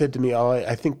somebody said to me,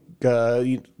 I think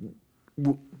that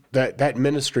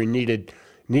ministry needed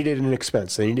an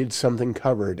expense. They needed something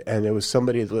covered. And there was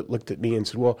somebody that looked at me and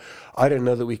said, well, I don't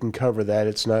know that we can cover that.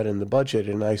 It's not in the budget.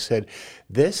 And I said,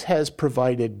 this has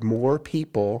provided more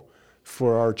people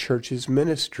for our church's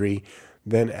ministry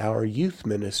than our youth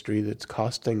ministry that's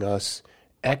costing us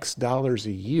X dollars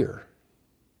a year.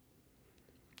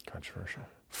 Controversial.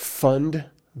 Fund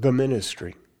the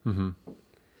ministry. Mm-hmm.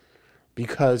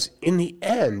 Because in the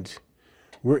end,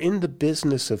 we're in the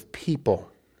business of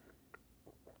people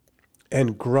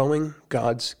and growing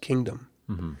God's kingdom.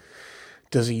 Mm-hmm.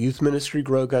 Does a youth ministry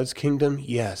grow God's kingdom?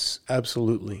 Yes,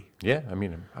 absolutely. Yeah,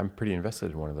 I'm pretty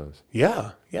invested in one of those.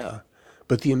 Yeah.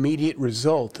 But the immediate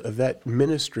result of that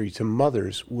ministry to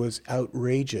mothers was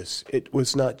outrageous. It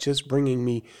was not just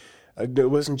it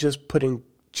wasn't just putting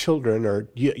children or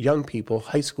young people,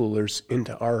 high schoolers,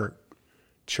 into our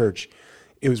church.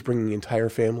 It was bringing entire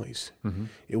families. Mm-hmm.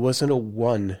 It wasn't we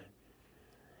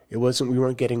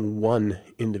weren't getting one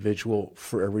individual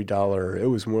for every dollar. It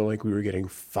was more like we were getting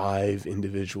 5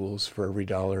 individuals for every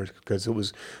dollar, because it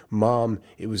was mom,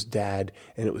 it was dad,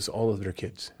 and it was all of their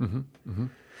kids. Mm-hmm. Mm-hmm.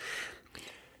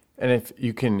 And if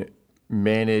you can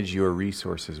manage your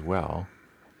resources well,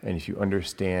 and if you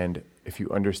understand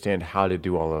how to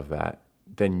do all of that,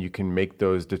 then you can make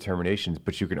those determinations.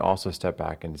 But you can also step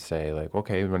back and say, like,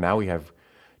 okay, well, now we have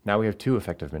 2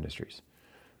 effective ministries,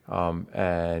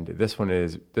 and this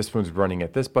one's running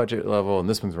at this budget level, and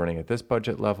this one's running at this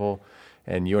budget level,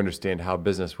 and you understand how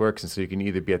business works, and so you can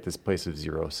either be at this place of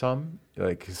zero sum,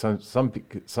 like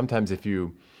sometimes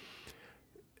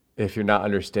if you're not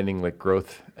understanding like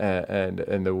growth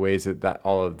and the ways that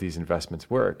all of these investments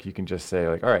work, you can just say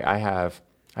like, all right, I have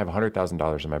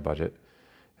 $100,000 in my budget.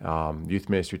 Youth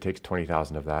ministry takes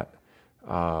 20,000 of that.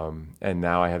 And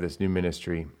now I have this new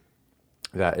ministry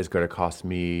that is going to cost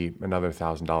me another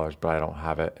 $1,000, but I don't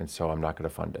have it. And so I'm not going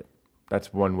to fund it.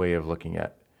 That's one way of looking at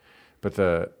it. But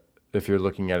if you're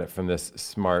looking at it from this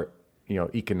smart,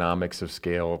 economics of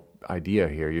scale idea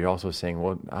here. You're also saying,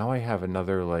 well, now I have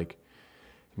another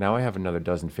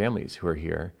dozen families who are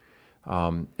here.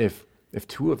 If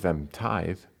two of them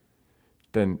tithe,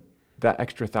 then that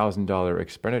extra $1,000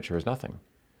 expenditure is nothing.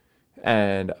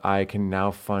 And I can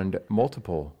now fund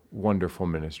multiple wonderful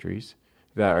ministries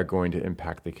that are going to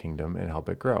impact the kingdom and help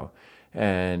it grow.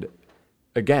 And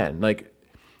again, like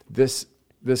this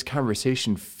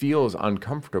conversation feels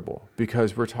uncomfortable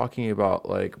because we're talking about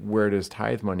like, where does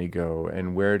tithe money go,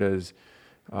 and where does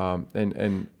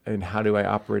and how do I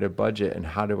operate a budget, and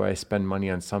how do I spend money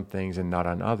on some things and not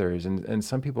on others? And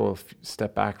some people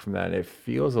step back from that, and it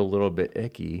feels a little bit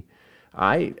icky.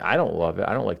 I don't love it.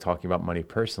 I don't like talking about money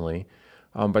personally,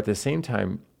 but at the same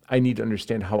time, I need to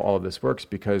understand how all of this works,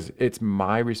 because it's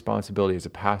my responsibility as a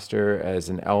pastor, as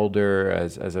an elder,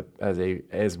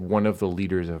 as one of the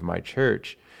leaders of my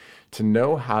church, to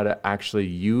know how to actually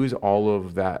use all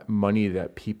of that money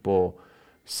that people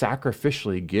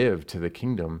sacrificially give to the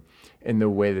kingdom in the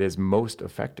way that is most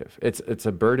effective. It's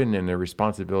a burden and a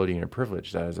responsibility and a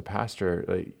privilege that as a pastor,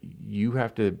 like, you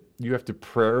have to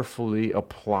prayerfully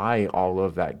apply all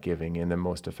of that giving in the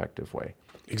most effective way.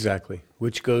 Exactly,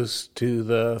 which goes to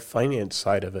the finance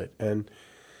side of it. And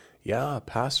yeah,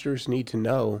 pastors need to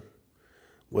know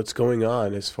what's going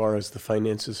on as far as the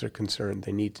finances are concerned.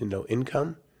 They need to know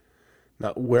income,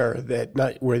 not where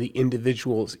the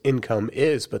individual's income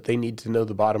is, but they need to know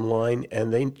the bottom line,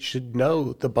 and they should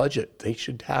know the budget. They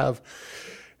should have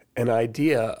an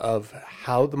idea of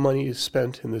how the money is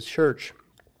spent in the church,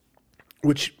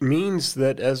 which means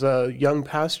that as a young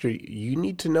pastor, you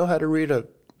need to know how to read a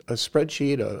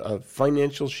spreadsheet, a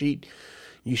financial sheet.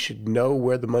 You should know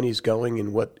where the money's going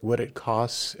and what it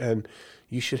costs, and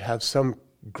you should have some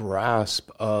grasp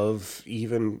of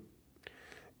even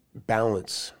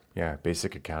balance. Yeah,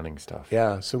 basic accounting stuff.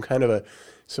 Yeah, some kind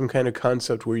of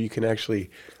concept where you can actually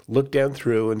look down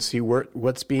through and see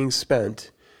what's being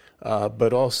spent,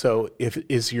 but also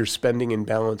is your spending in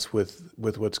balance with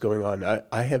what's going on.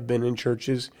 I have been in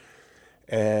churches,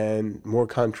 and more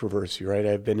controversy, right?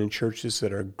 I've been in churches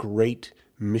that are great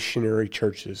missionary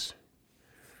churches,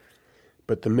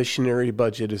 but the missionary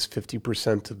budget is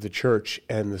 50% of the church,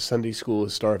 and the Sunday school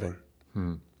is starving.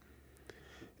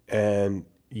 And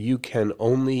you can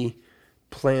only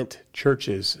plant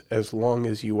churches as long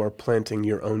as you are planting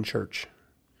your own church.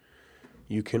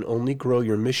 You can only grow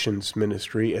your missions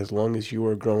ministry as long as you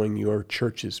are growing your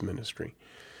church's ministry.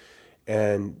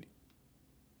 And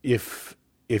if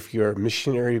your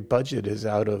missionary budget is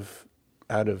out of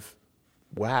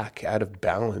whack, out of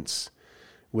balance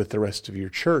with the rest of your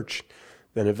church,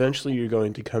 then eventually you're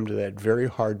going to come to that very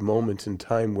hard moment in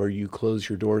time where you close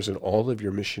your doors and all of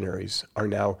your missionaries are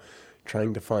now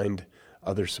trying to find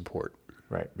other support.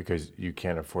 Right, because you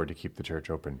can't afford to keep the church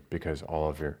open because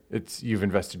you've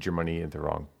invested your money at the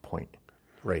wrong point.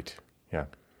 Right. Yeah.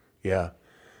 Yeah.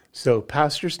 So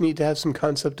pastors need to have some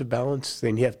concept of balance.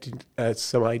 They have to have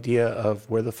some idea of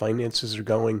where the finances are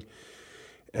going,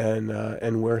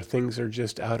 and where things are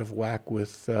just out of whack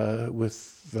with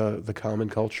the common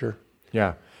culture.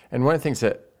 Yeah, and one of the things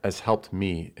that has helped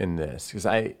me in this, because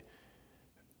I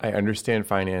understand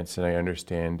finance and I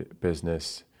understand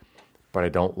business, but I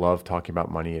don't love talking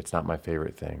about money. It's not my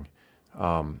favorite thing.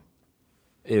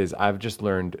 Is I've just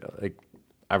learned,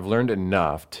 I've learned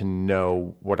enough to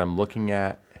know what I'm looking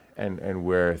at and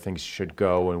where things should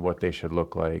go and what they should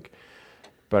look like.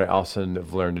 But I also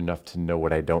have learned enough to know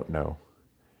what I don't know.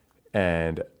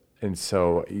 And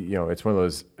so, it's one of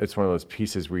those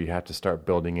pieces where you have to start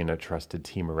building in a trusted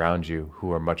team around you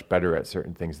who are much better at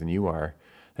certain things than you are.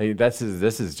 This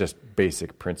is just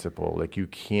basic principle. Like you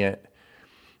can't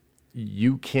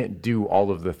do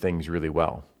all of the things really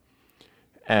well.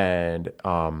 And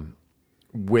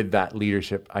with that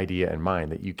leadership idea in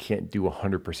mind, that you can't do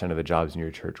 100% of the jobs in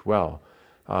your church well.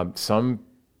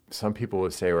 Some people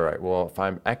would say, all right, well, if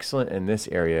I'm excellent in this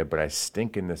area, but I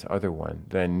stink in this other one,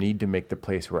 then I need to make the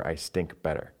place where I stink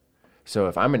better. So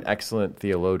if I'm an excellent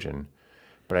theologian,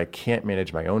 but I can't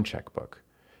manage my own checkbook,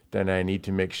 then I need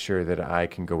to make sure that I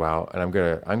can go out and I'm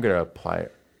gonna apply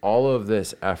all of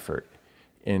this effort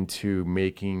into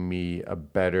making me a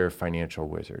better financial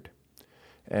wizard.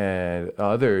 And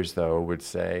others, though, would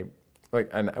say,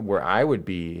 and where I would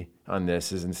be on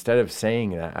this is, instead of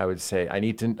saying that, I would say I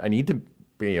need to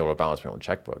be able to balance my own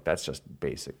checkbook. That's just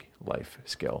basic life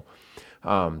skill.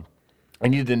 I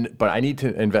need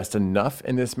to invest enough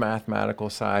in this mathematical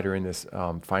side or in this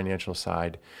financial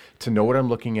side to know what I'm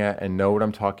looking at and know what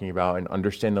I'm talking about and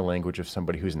understand the language of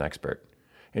somebody who's an expert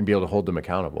and be able to hold them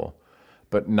accountable,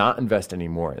 but not invest any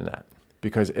more in that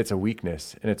because it's a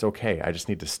weakness and it's okay. I just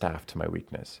need to staff to my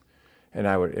weakness. And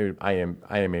I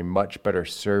am a much better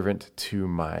servant to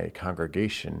my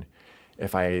congregation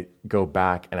if I go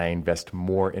back and I invest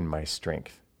more in my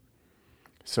strength.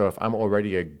 So if I'm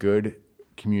already a good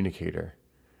communicator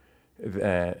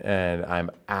and I'm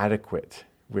adequate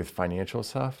with financial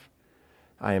stuff,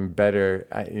 I am better,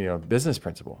 business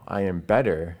principle. I am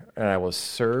better and I will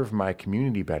serve my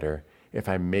community better if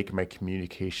I make my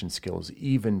communication skills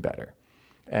even better.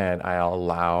 And I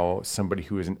allow somebody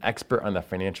who is an expert on the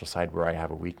financial side where I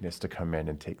have a weakness to come in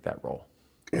and take that role.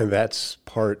 And that's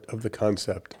part of the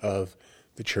concept of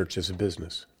the church as a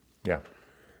business. Yeah.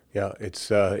 Yeah,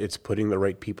 it's putting the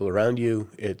right people around you.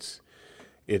 It's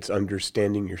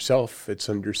understanding yourself. It's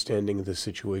understanding the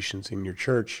situations in your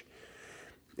church.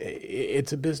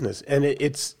 It's a business, and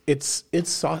it's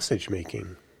sausage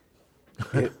making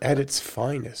at its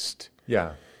finest.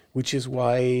 Yeah. Which is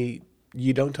why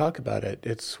you don't talk about it.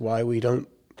 It's why we don't.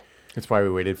 It's why we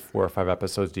waited 4 or 5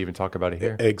 episodes to even talk about it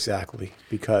here. Exactly,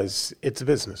 because it's a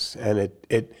business, and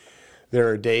it. There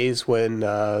are days when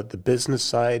the business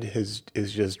side is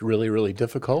just really, really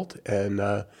difficult, and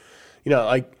one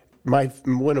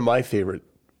of my favorite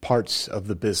parts of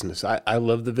the business. I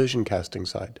love the vision casting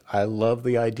side. I love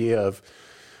the idea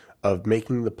of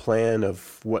making the plan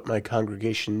of what my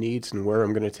congregation needs and where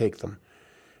I'm going to take them.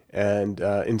 And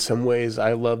in some ways,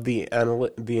 I love the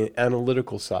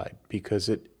analytical side because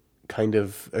it kind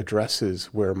of addresses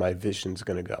where my vision's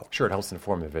going to go. Sure, it helps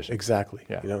inform the vision. Exactly.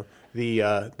 Yeah.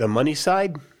 The money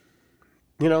side,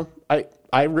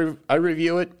 I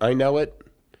review it. I know it.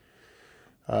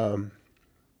 I've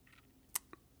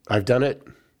done it.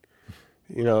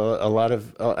 I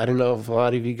don't know if a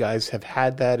lot of you guys have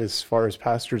had that as far as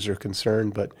pastors are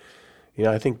concerned, but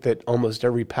I think that almost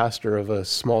every pastor of a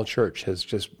small church has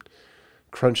just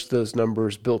crunched those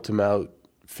numbers, built them out,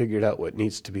 figured out what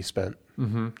needs to be spent,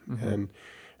 and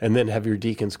then have your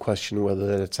deacons question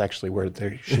whether that's actually where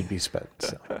they should be spent.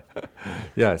 So.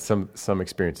 Yeah, some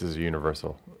experiences are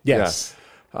universal. Yes.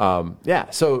 Yeah.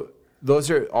 So those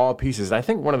are all pieces. I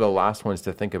think one of the last ones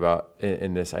to think about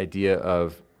in this idea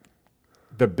of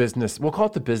the business, we'll call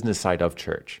it the business side of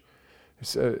church.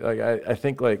 So I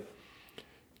think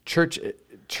church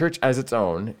as its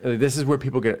own, this is where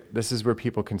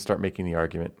people can start making the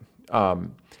argument.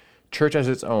 Church as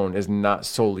its own is not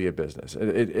solely a business.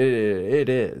 It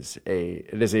is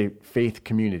a faith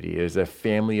community. It is a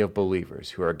family of believers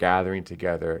who are gathering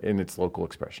together in its local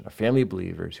expression. A family of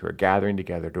believers who are gathering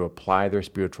together to apply their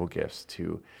spiritual gifts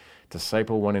to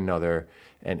disciple one another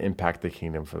and impact the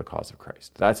kingdom for the cause of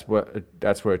Christ. That's what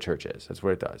a church is. That's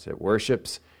what it does. It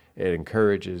worships, it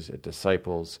encourages, it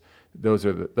disciples. It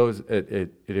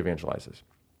evangelizes.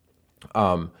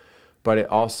 But it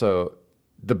also,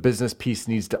 the business piece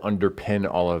needs to underpin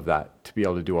all of that to be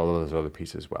able to do all of those other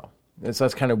pieces well. And so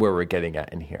that's kind of where we're getting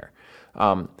at in here.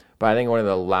 But I think one of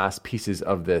the last pieces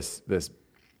of this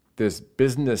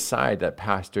business side that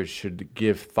pastors should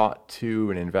give thought to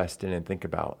and invest in and think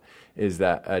about is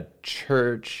that a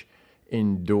church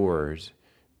endures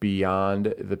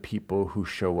beyond the people who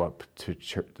show up to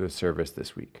the service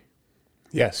this week.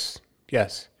 Yes.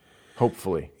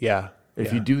 Hopefully. Yeah.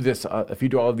 If you do this, if you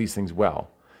do all of these things well,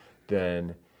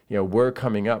 then we're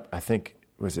coming up. I think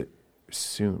was it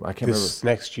soon? I can't remember.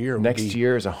 Next year. Next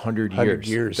year is 100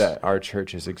 years that our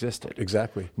church has existed.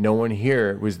 Exactly. No one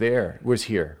here was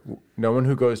here. No one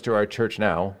who goes to our church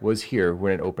now was here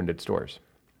when it opened its doors.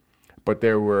 But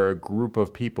there were a group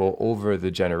of people over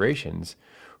the generations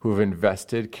who have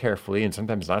invested carefully and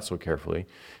sometimes not so carefully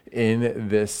in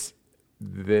this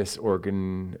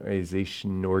organism.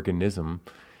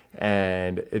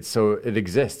 And it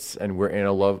exists, and we're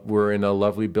in a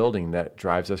lovely building that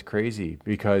drives us crazy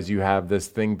because you have this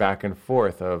thing back and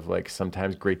forth of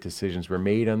sometimes great decisions were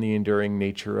made on the enduring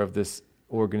nature of this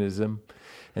organism,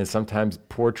 and sometimes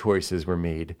poor choices were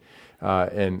made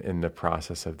in the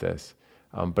process of this.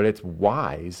 But it's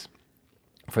wise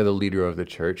for the leader of the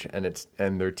church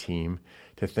and their team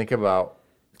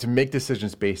to make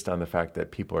decisions based on the fact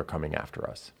that people are coming after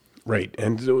us. Right,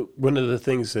 and so one of the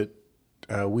things that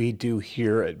we do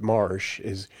here at Marsh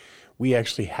is we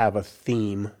actually have a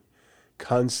theme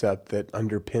concept that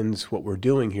underpins what we're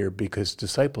doing here because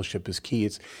discipleship is key.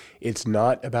 It's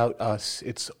not about us.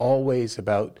 It's always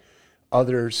about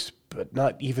others, but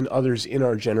not even others in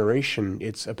our generation.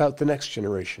 It's about the next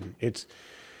generation. It's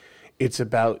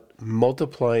about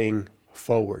multiplying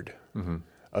forward,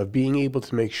 of being able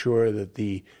to make sure that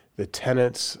the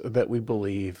tenets that we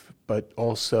believe, but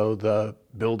also the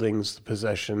buildings, the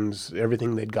possessions,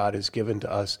 everything that God has given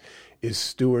to us is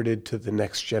stewarded to the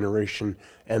next generation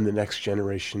and the next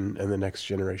generation and the next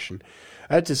generation.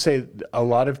 I have to say, a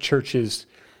lot of churches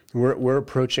We're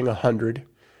approaching 100.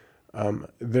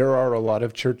 There are a lot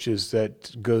of churches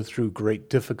that go through great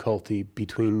difficulty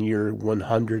between year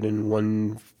 100 and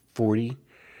 140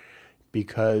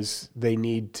 because they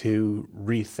need to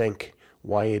rethink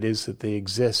why it is that they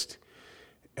exist.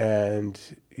 And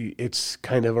it's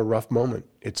kind of a rough moment.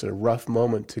 It's a rough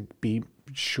moment to be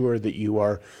sure that you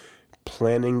are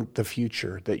planning the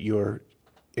future, that you're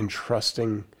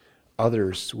entrusting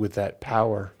others with that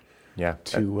power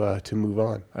to move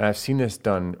on. And I've seen this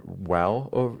done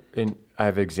well. I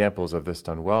have examples of this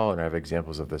done well, and I have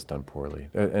examples of this done poorly.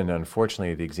 And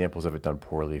unfortunately, the examples of it done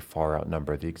poorly far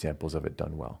outnumber the examples of it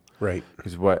done well. Right.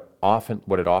 Because what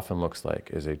it often looks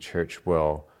like is a church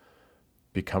will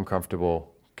become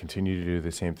comfortable, continue to do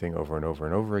the same thing over and over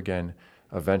and over again.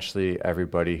 Eventually,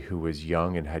 everybody who was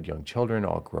young and had young children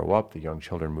all grow up. The young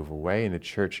children move away, and the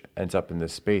church ends up in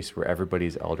this space where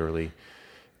everybody's elderly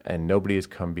and nobody has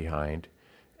come behind,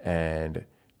 and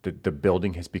the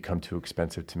building has become too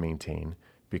expensive to maintain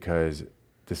because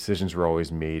decisions were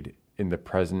always made in the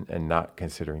present and not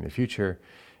considering the future.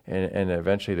 And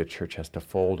eventually the church has to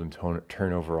fold and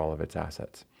turn over all of its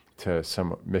assets to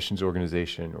some missions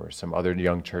organization or some other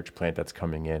young church plant that's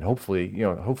coming in. Hopefully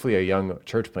a young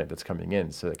church plant that's coming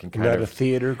in so it can kind of a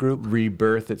theater group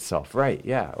rebirth itself. Right.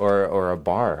 Yeah. Or a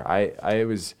bar. I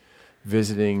was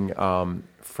visiting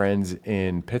friends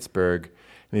in Pittsburgh,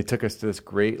 and they took us to this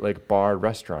great bar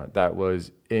restaurant that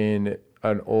was in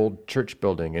an old church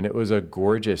building, and it was a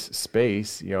gorgeous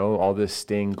space, all this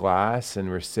stained glass, and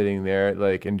we're sitting there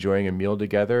enjoying a meal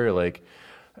together,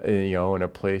 in a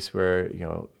place where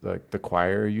the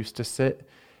choir used to sit,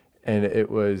 and it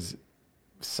was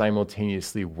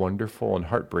simultaneously wonderful and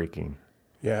heartbreaking.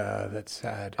 Yeah, that's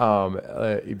sad.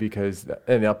 Because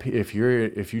if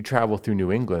you travel through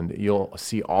New England, you'll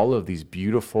see all of these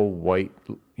beautiful white,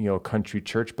 country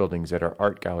church buildings that are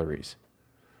art galleries.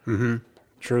 Mm-hmm.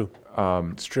 True.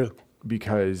 It's true.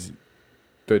 Because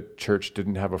the church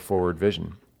didn't have a forward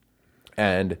vision.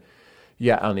 And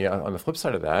yeah, on the flip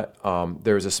side of that,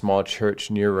 there was a small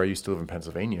church near where I used to live in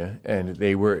Pennsylvania, and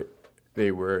they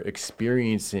were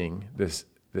experiencing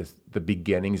the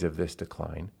beginnings of this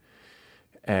decline.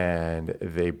 And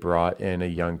they brought in a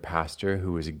young pastor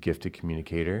who was a gifted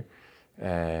communicator,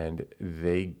 and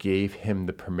they gave him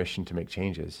the permission to make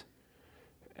changes.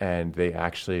 And they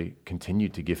actually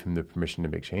continued to give him the permission to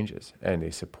make changes. And they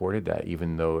supported that,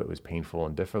 even though it was painful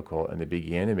and difficult. And they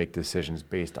began to make decisions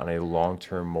based on a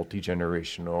long-term,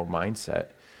 multi-generational mindset.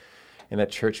 And that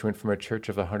church went from a church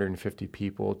of 150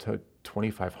 people to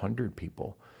 2,500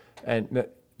 people. And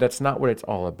that's not what it's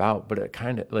all about, but it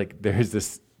kind of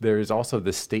there is also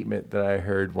this statement that I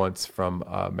heard once from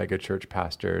a mega church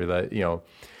pastor that,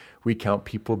 we count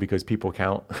people because people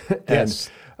count. Yes.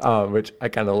 Which I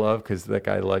kind of love because that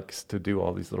guy likes to do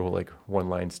all these little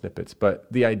one-line snippets. But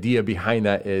the idea behind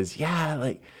that is,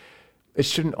 it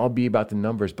shouldn't all be about the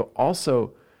numbers, but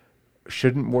also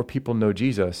shouldn't more people know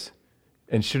Jesus,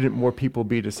 and shouldn't more people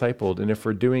be discipled? And if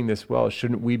we're doing this well,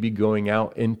 shouldn't we be going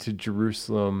out into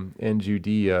Jerusalem and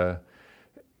Judea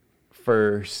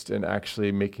first and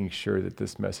actually making sure that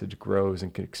this message grows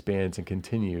and expands and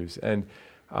continues? And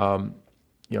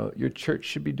your church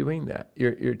should be doing that.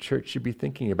 Your church should be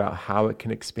thinking about how it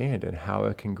can expand and how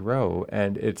it can grow.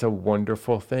 And it's a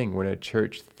wonderful thing when a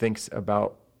church thinks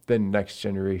about the next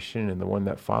generation and the one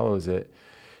that follows it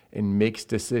and makes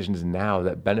decisions now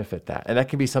that benefit that. And that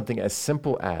can be something as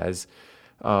simple as,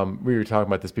 we were talking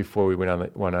about this before we went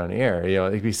on air.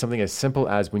 It could be something as simple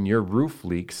as when your roof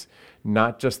leaks,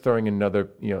 not just throwing another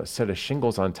set of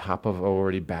shingles on top of an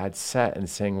already bad set and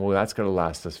saying, well, that's going to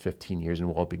last us 15 years and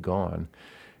we'll all be gone.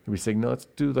 And we say, no, let's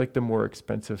do the more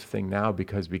expensive thing now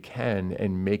because we can,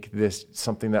 and make this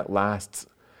something that lasts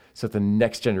so that the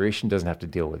next generation doesn't have to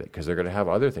deal with it because they're going to have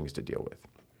other things to deal with.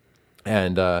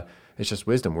 And it's just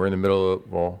wisdom. We're in the middle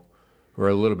of, we're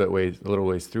a little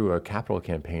ways through a capital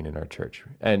campaign in our church.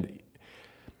 And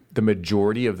the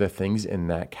majority of the things in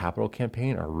that capital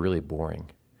campaign are really boring.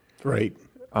 Right.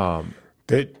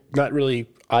 They're not really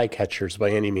eye catchers by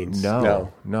any means.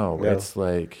 No. It's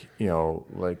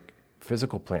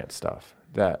physical plant stuff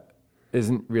that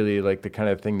isn't really the kind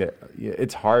of thing that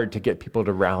it's hard to get people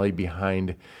to rally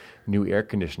behind new air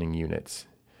conditioning units,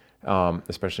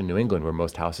 especially in New England where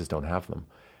most houses don't have them.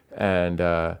 And,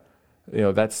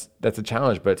 that's a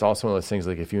challenge, but it's also one of those things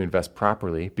if you invest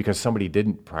properly, because somebody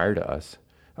didn't prior to us,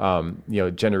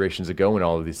 generations ago when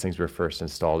all of these things were first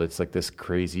installed, it's this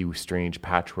crazy, strange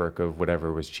patchwork of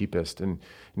whatever was cheapest. And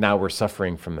now we're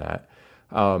suffering from that.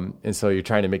 And so you're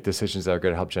trying to make decisions that are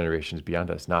going to help generations beyond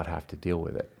us not have to deal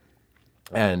with it.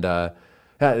 And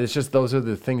it's just those are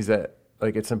the things that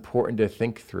like it's important to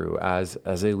think through as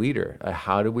a leader,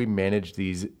 how do we manage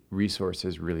these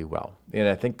resources really well? And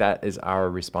I think that is our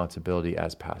responsibility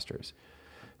as pastors.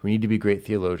 We need to be great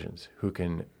theologians who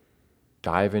can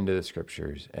dive into the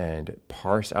scriptures and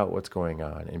parse out what's going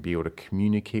on and be able to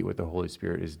communicate what the Holy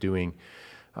Spirit is doing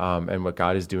and what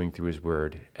God is doing through his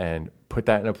word, and put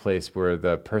that in a place where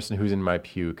the person who's in my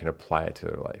pew can apply it to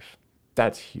their life.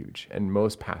 That's huge. And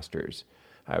most pastors,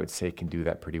 I would say, can do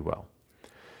that pretty well.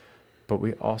 But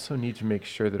we also need to make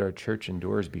sure that our church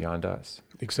endures beyond us.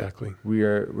 Exactly.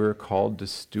 We're called to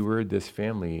steward this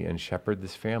family and shepherd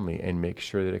this family and make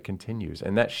sure that it continues.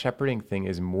 And that shepherding thing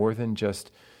is more than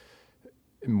just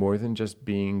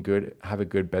being good, have a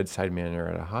good bedside manner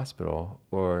at a hospital,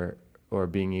 or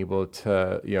being able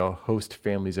to, host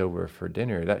families over for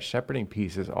dinner. That shepherding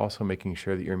piece is also making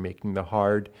sure that you're making the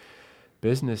hard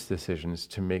business decisions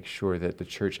to make sure that the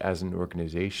church as an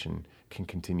organization can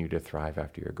continue to thrive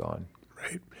after you're gone.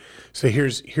 Right. So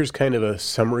here's kind of a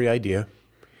summary idea,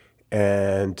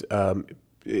 and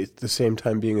at the same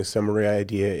time being a summary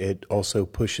idea, it also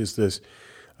pushes this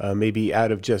maybe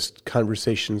out of just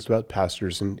conversations about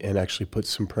pastors and actually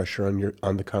puts some pressure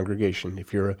on the congregation.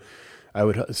 I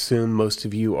would assume most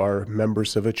of you are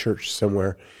members of a church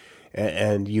somewhere,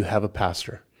 and you have a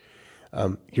pastor.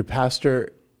 Your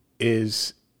pastor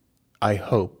is, I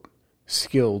hope,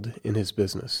 skilled in his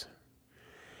business.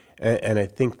 And I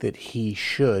think that he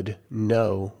should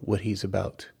know what he's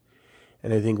about.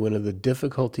 And I think one of the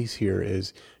difficulties here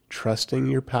is trusting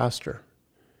your pastor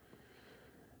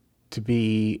to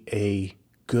be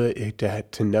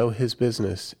to know his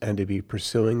business and to be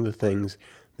pursuing the things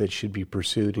that should be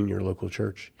pursued in your local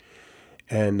church.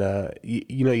 And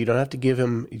you don't have to give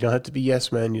him, you don't have to be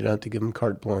yes man, you don't have to give him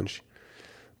carte blanche,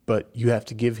 but you have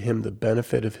to give him the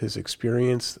benefit of his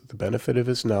experience, the benefit of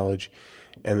his knowledge,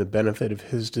 and the benefit of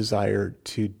his desire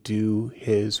to do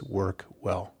his work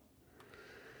well.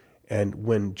 And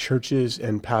when churches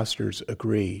and pastors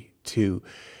agree to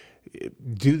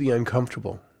do the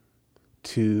uncomfortable,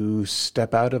 to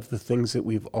step out of the things that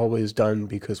we've always done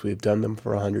because we've done them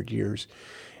for 100 years,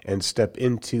 and step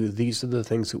into these are the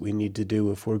things that we need to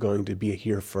do if we're going to be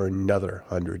here for another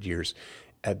 100 years,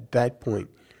 at that point,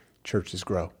 churches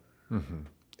grow. Mm-hmm.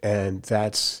 And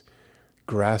that's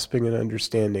grasping and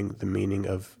understanding the meaning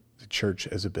of the church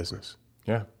as a business.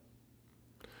 Yeah.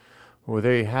 Well,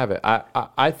 there you have it.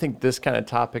 I think this kind of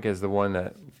topic is the one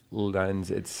that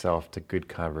lends itself to good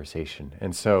conversation.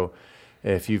 And so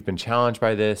if you've been challenged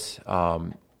by this,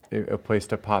 a place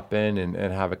to pop in and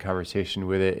have a conversation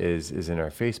with it is in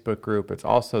our Facebook group. It's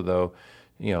also, though,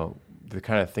 the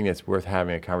kind of thing that's worth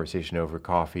having a conversation over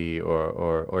coffee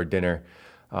or dinner.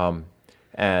 So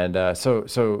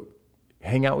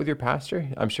hang out with your pastor.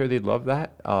 I'm sure they'd love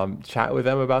that. Chat with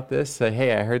them about this. Say,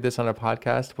 hey, I heard this on a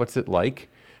podcast. What's it like?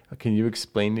 Can you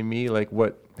explain to me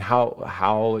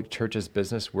how church's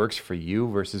business works for you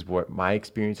versus what my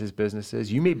experience as business is?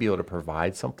 You may be able to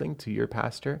provide something to your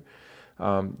pastor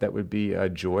that would be a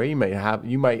joy.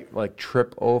 You might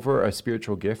trip over a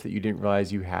spiritual gift that you didn't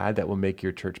realize you had that will make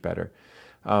your church better.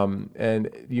 And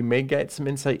you may get some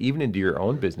insight even into your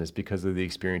own business because of the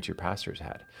experience your pastors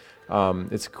had.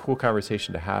 It's a cool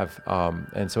conversation to have,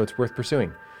 and so it's worth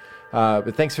pursuing.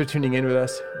 But thanks for tuning in with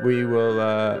us.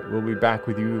 We'll be back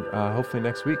with you hopefully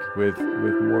next week with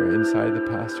more Inside the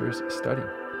Pastor's Study.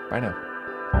 Bye now.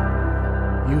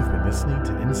 You've been listening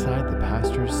to Inside the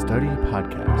Pastor's Study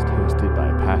podcast, hosted by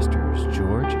Pastors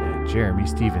George and Jeremy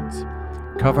Stevens.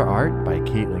 Cover art by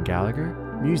Caitlin Gallagher.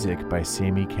 Music by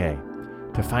Sammy Kay.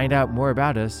 To find out more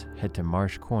about us, head to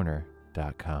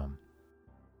marshcorner.com.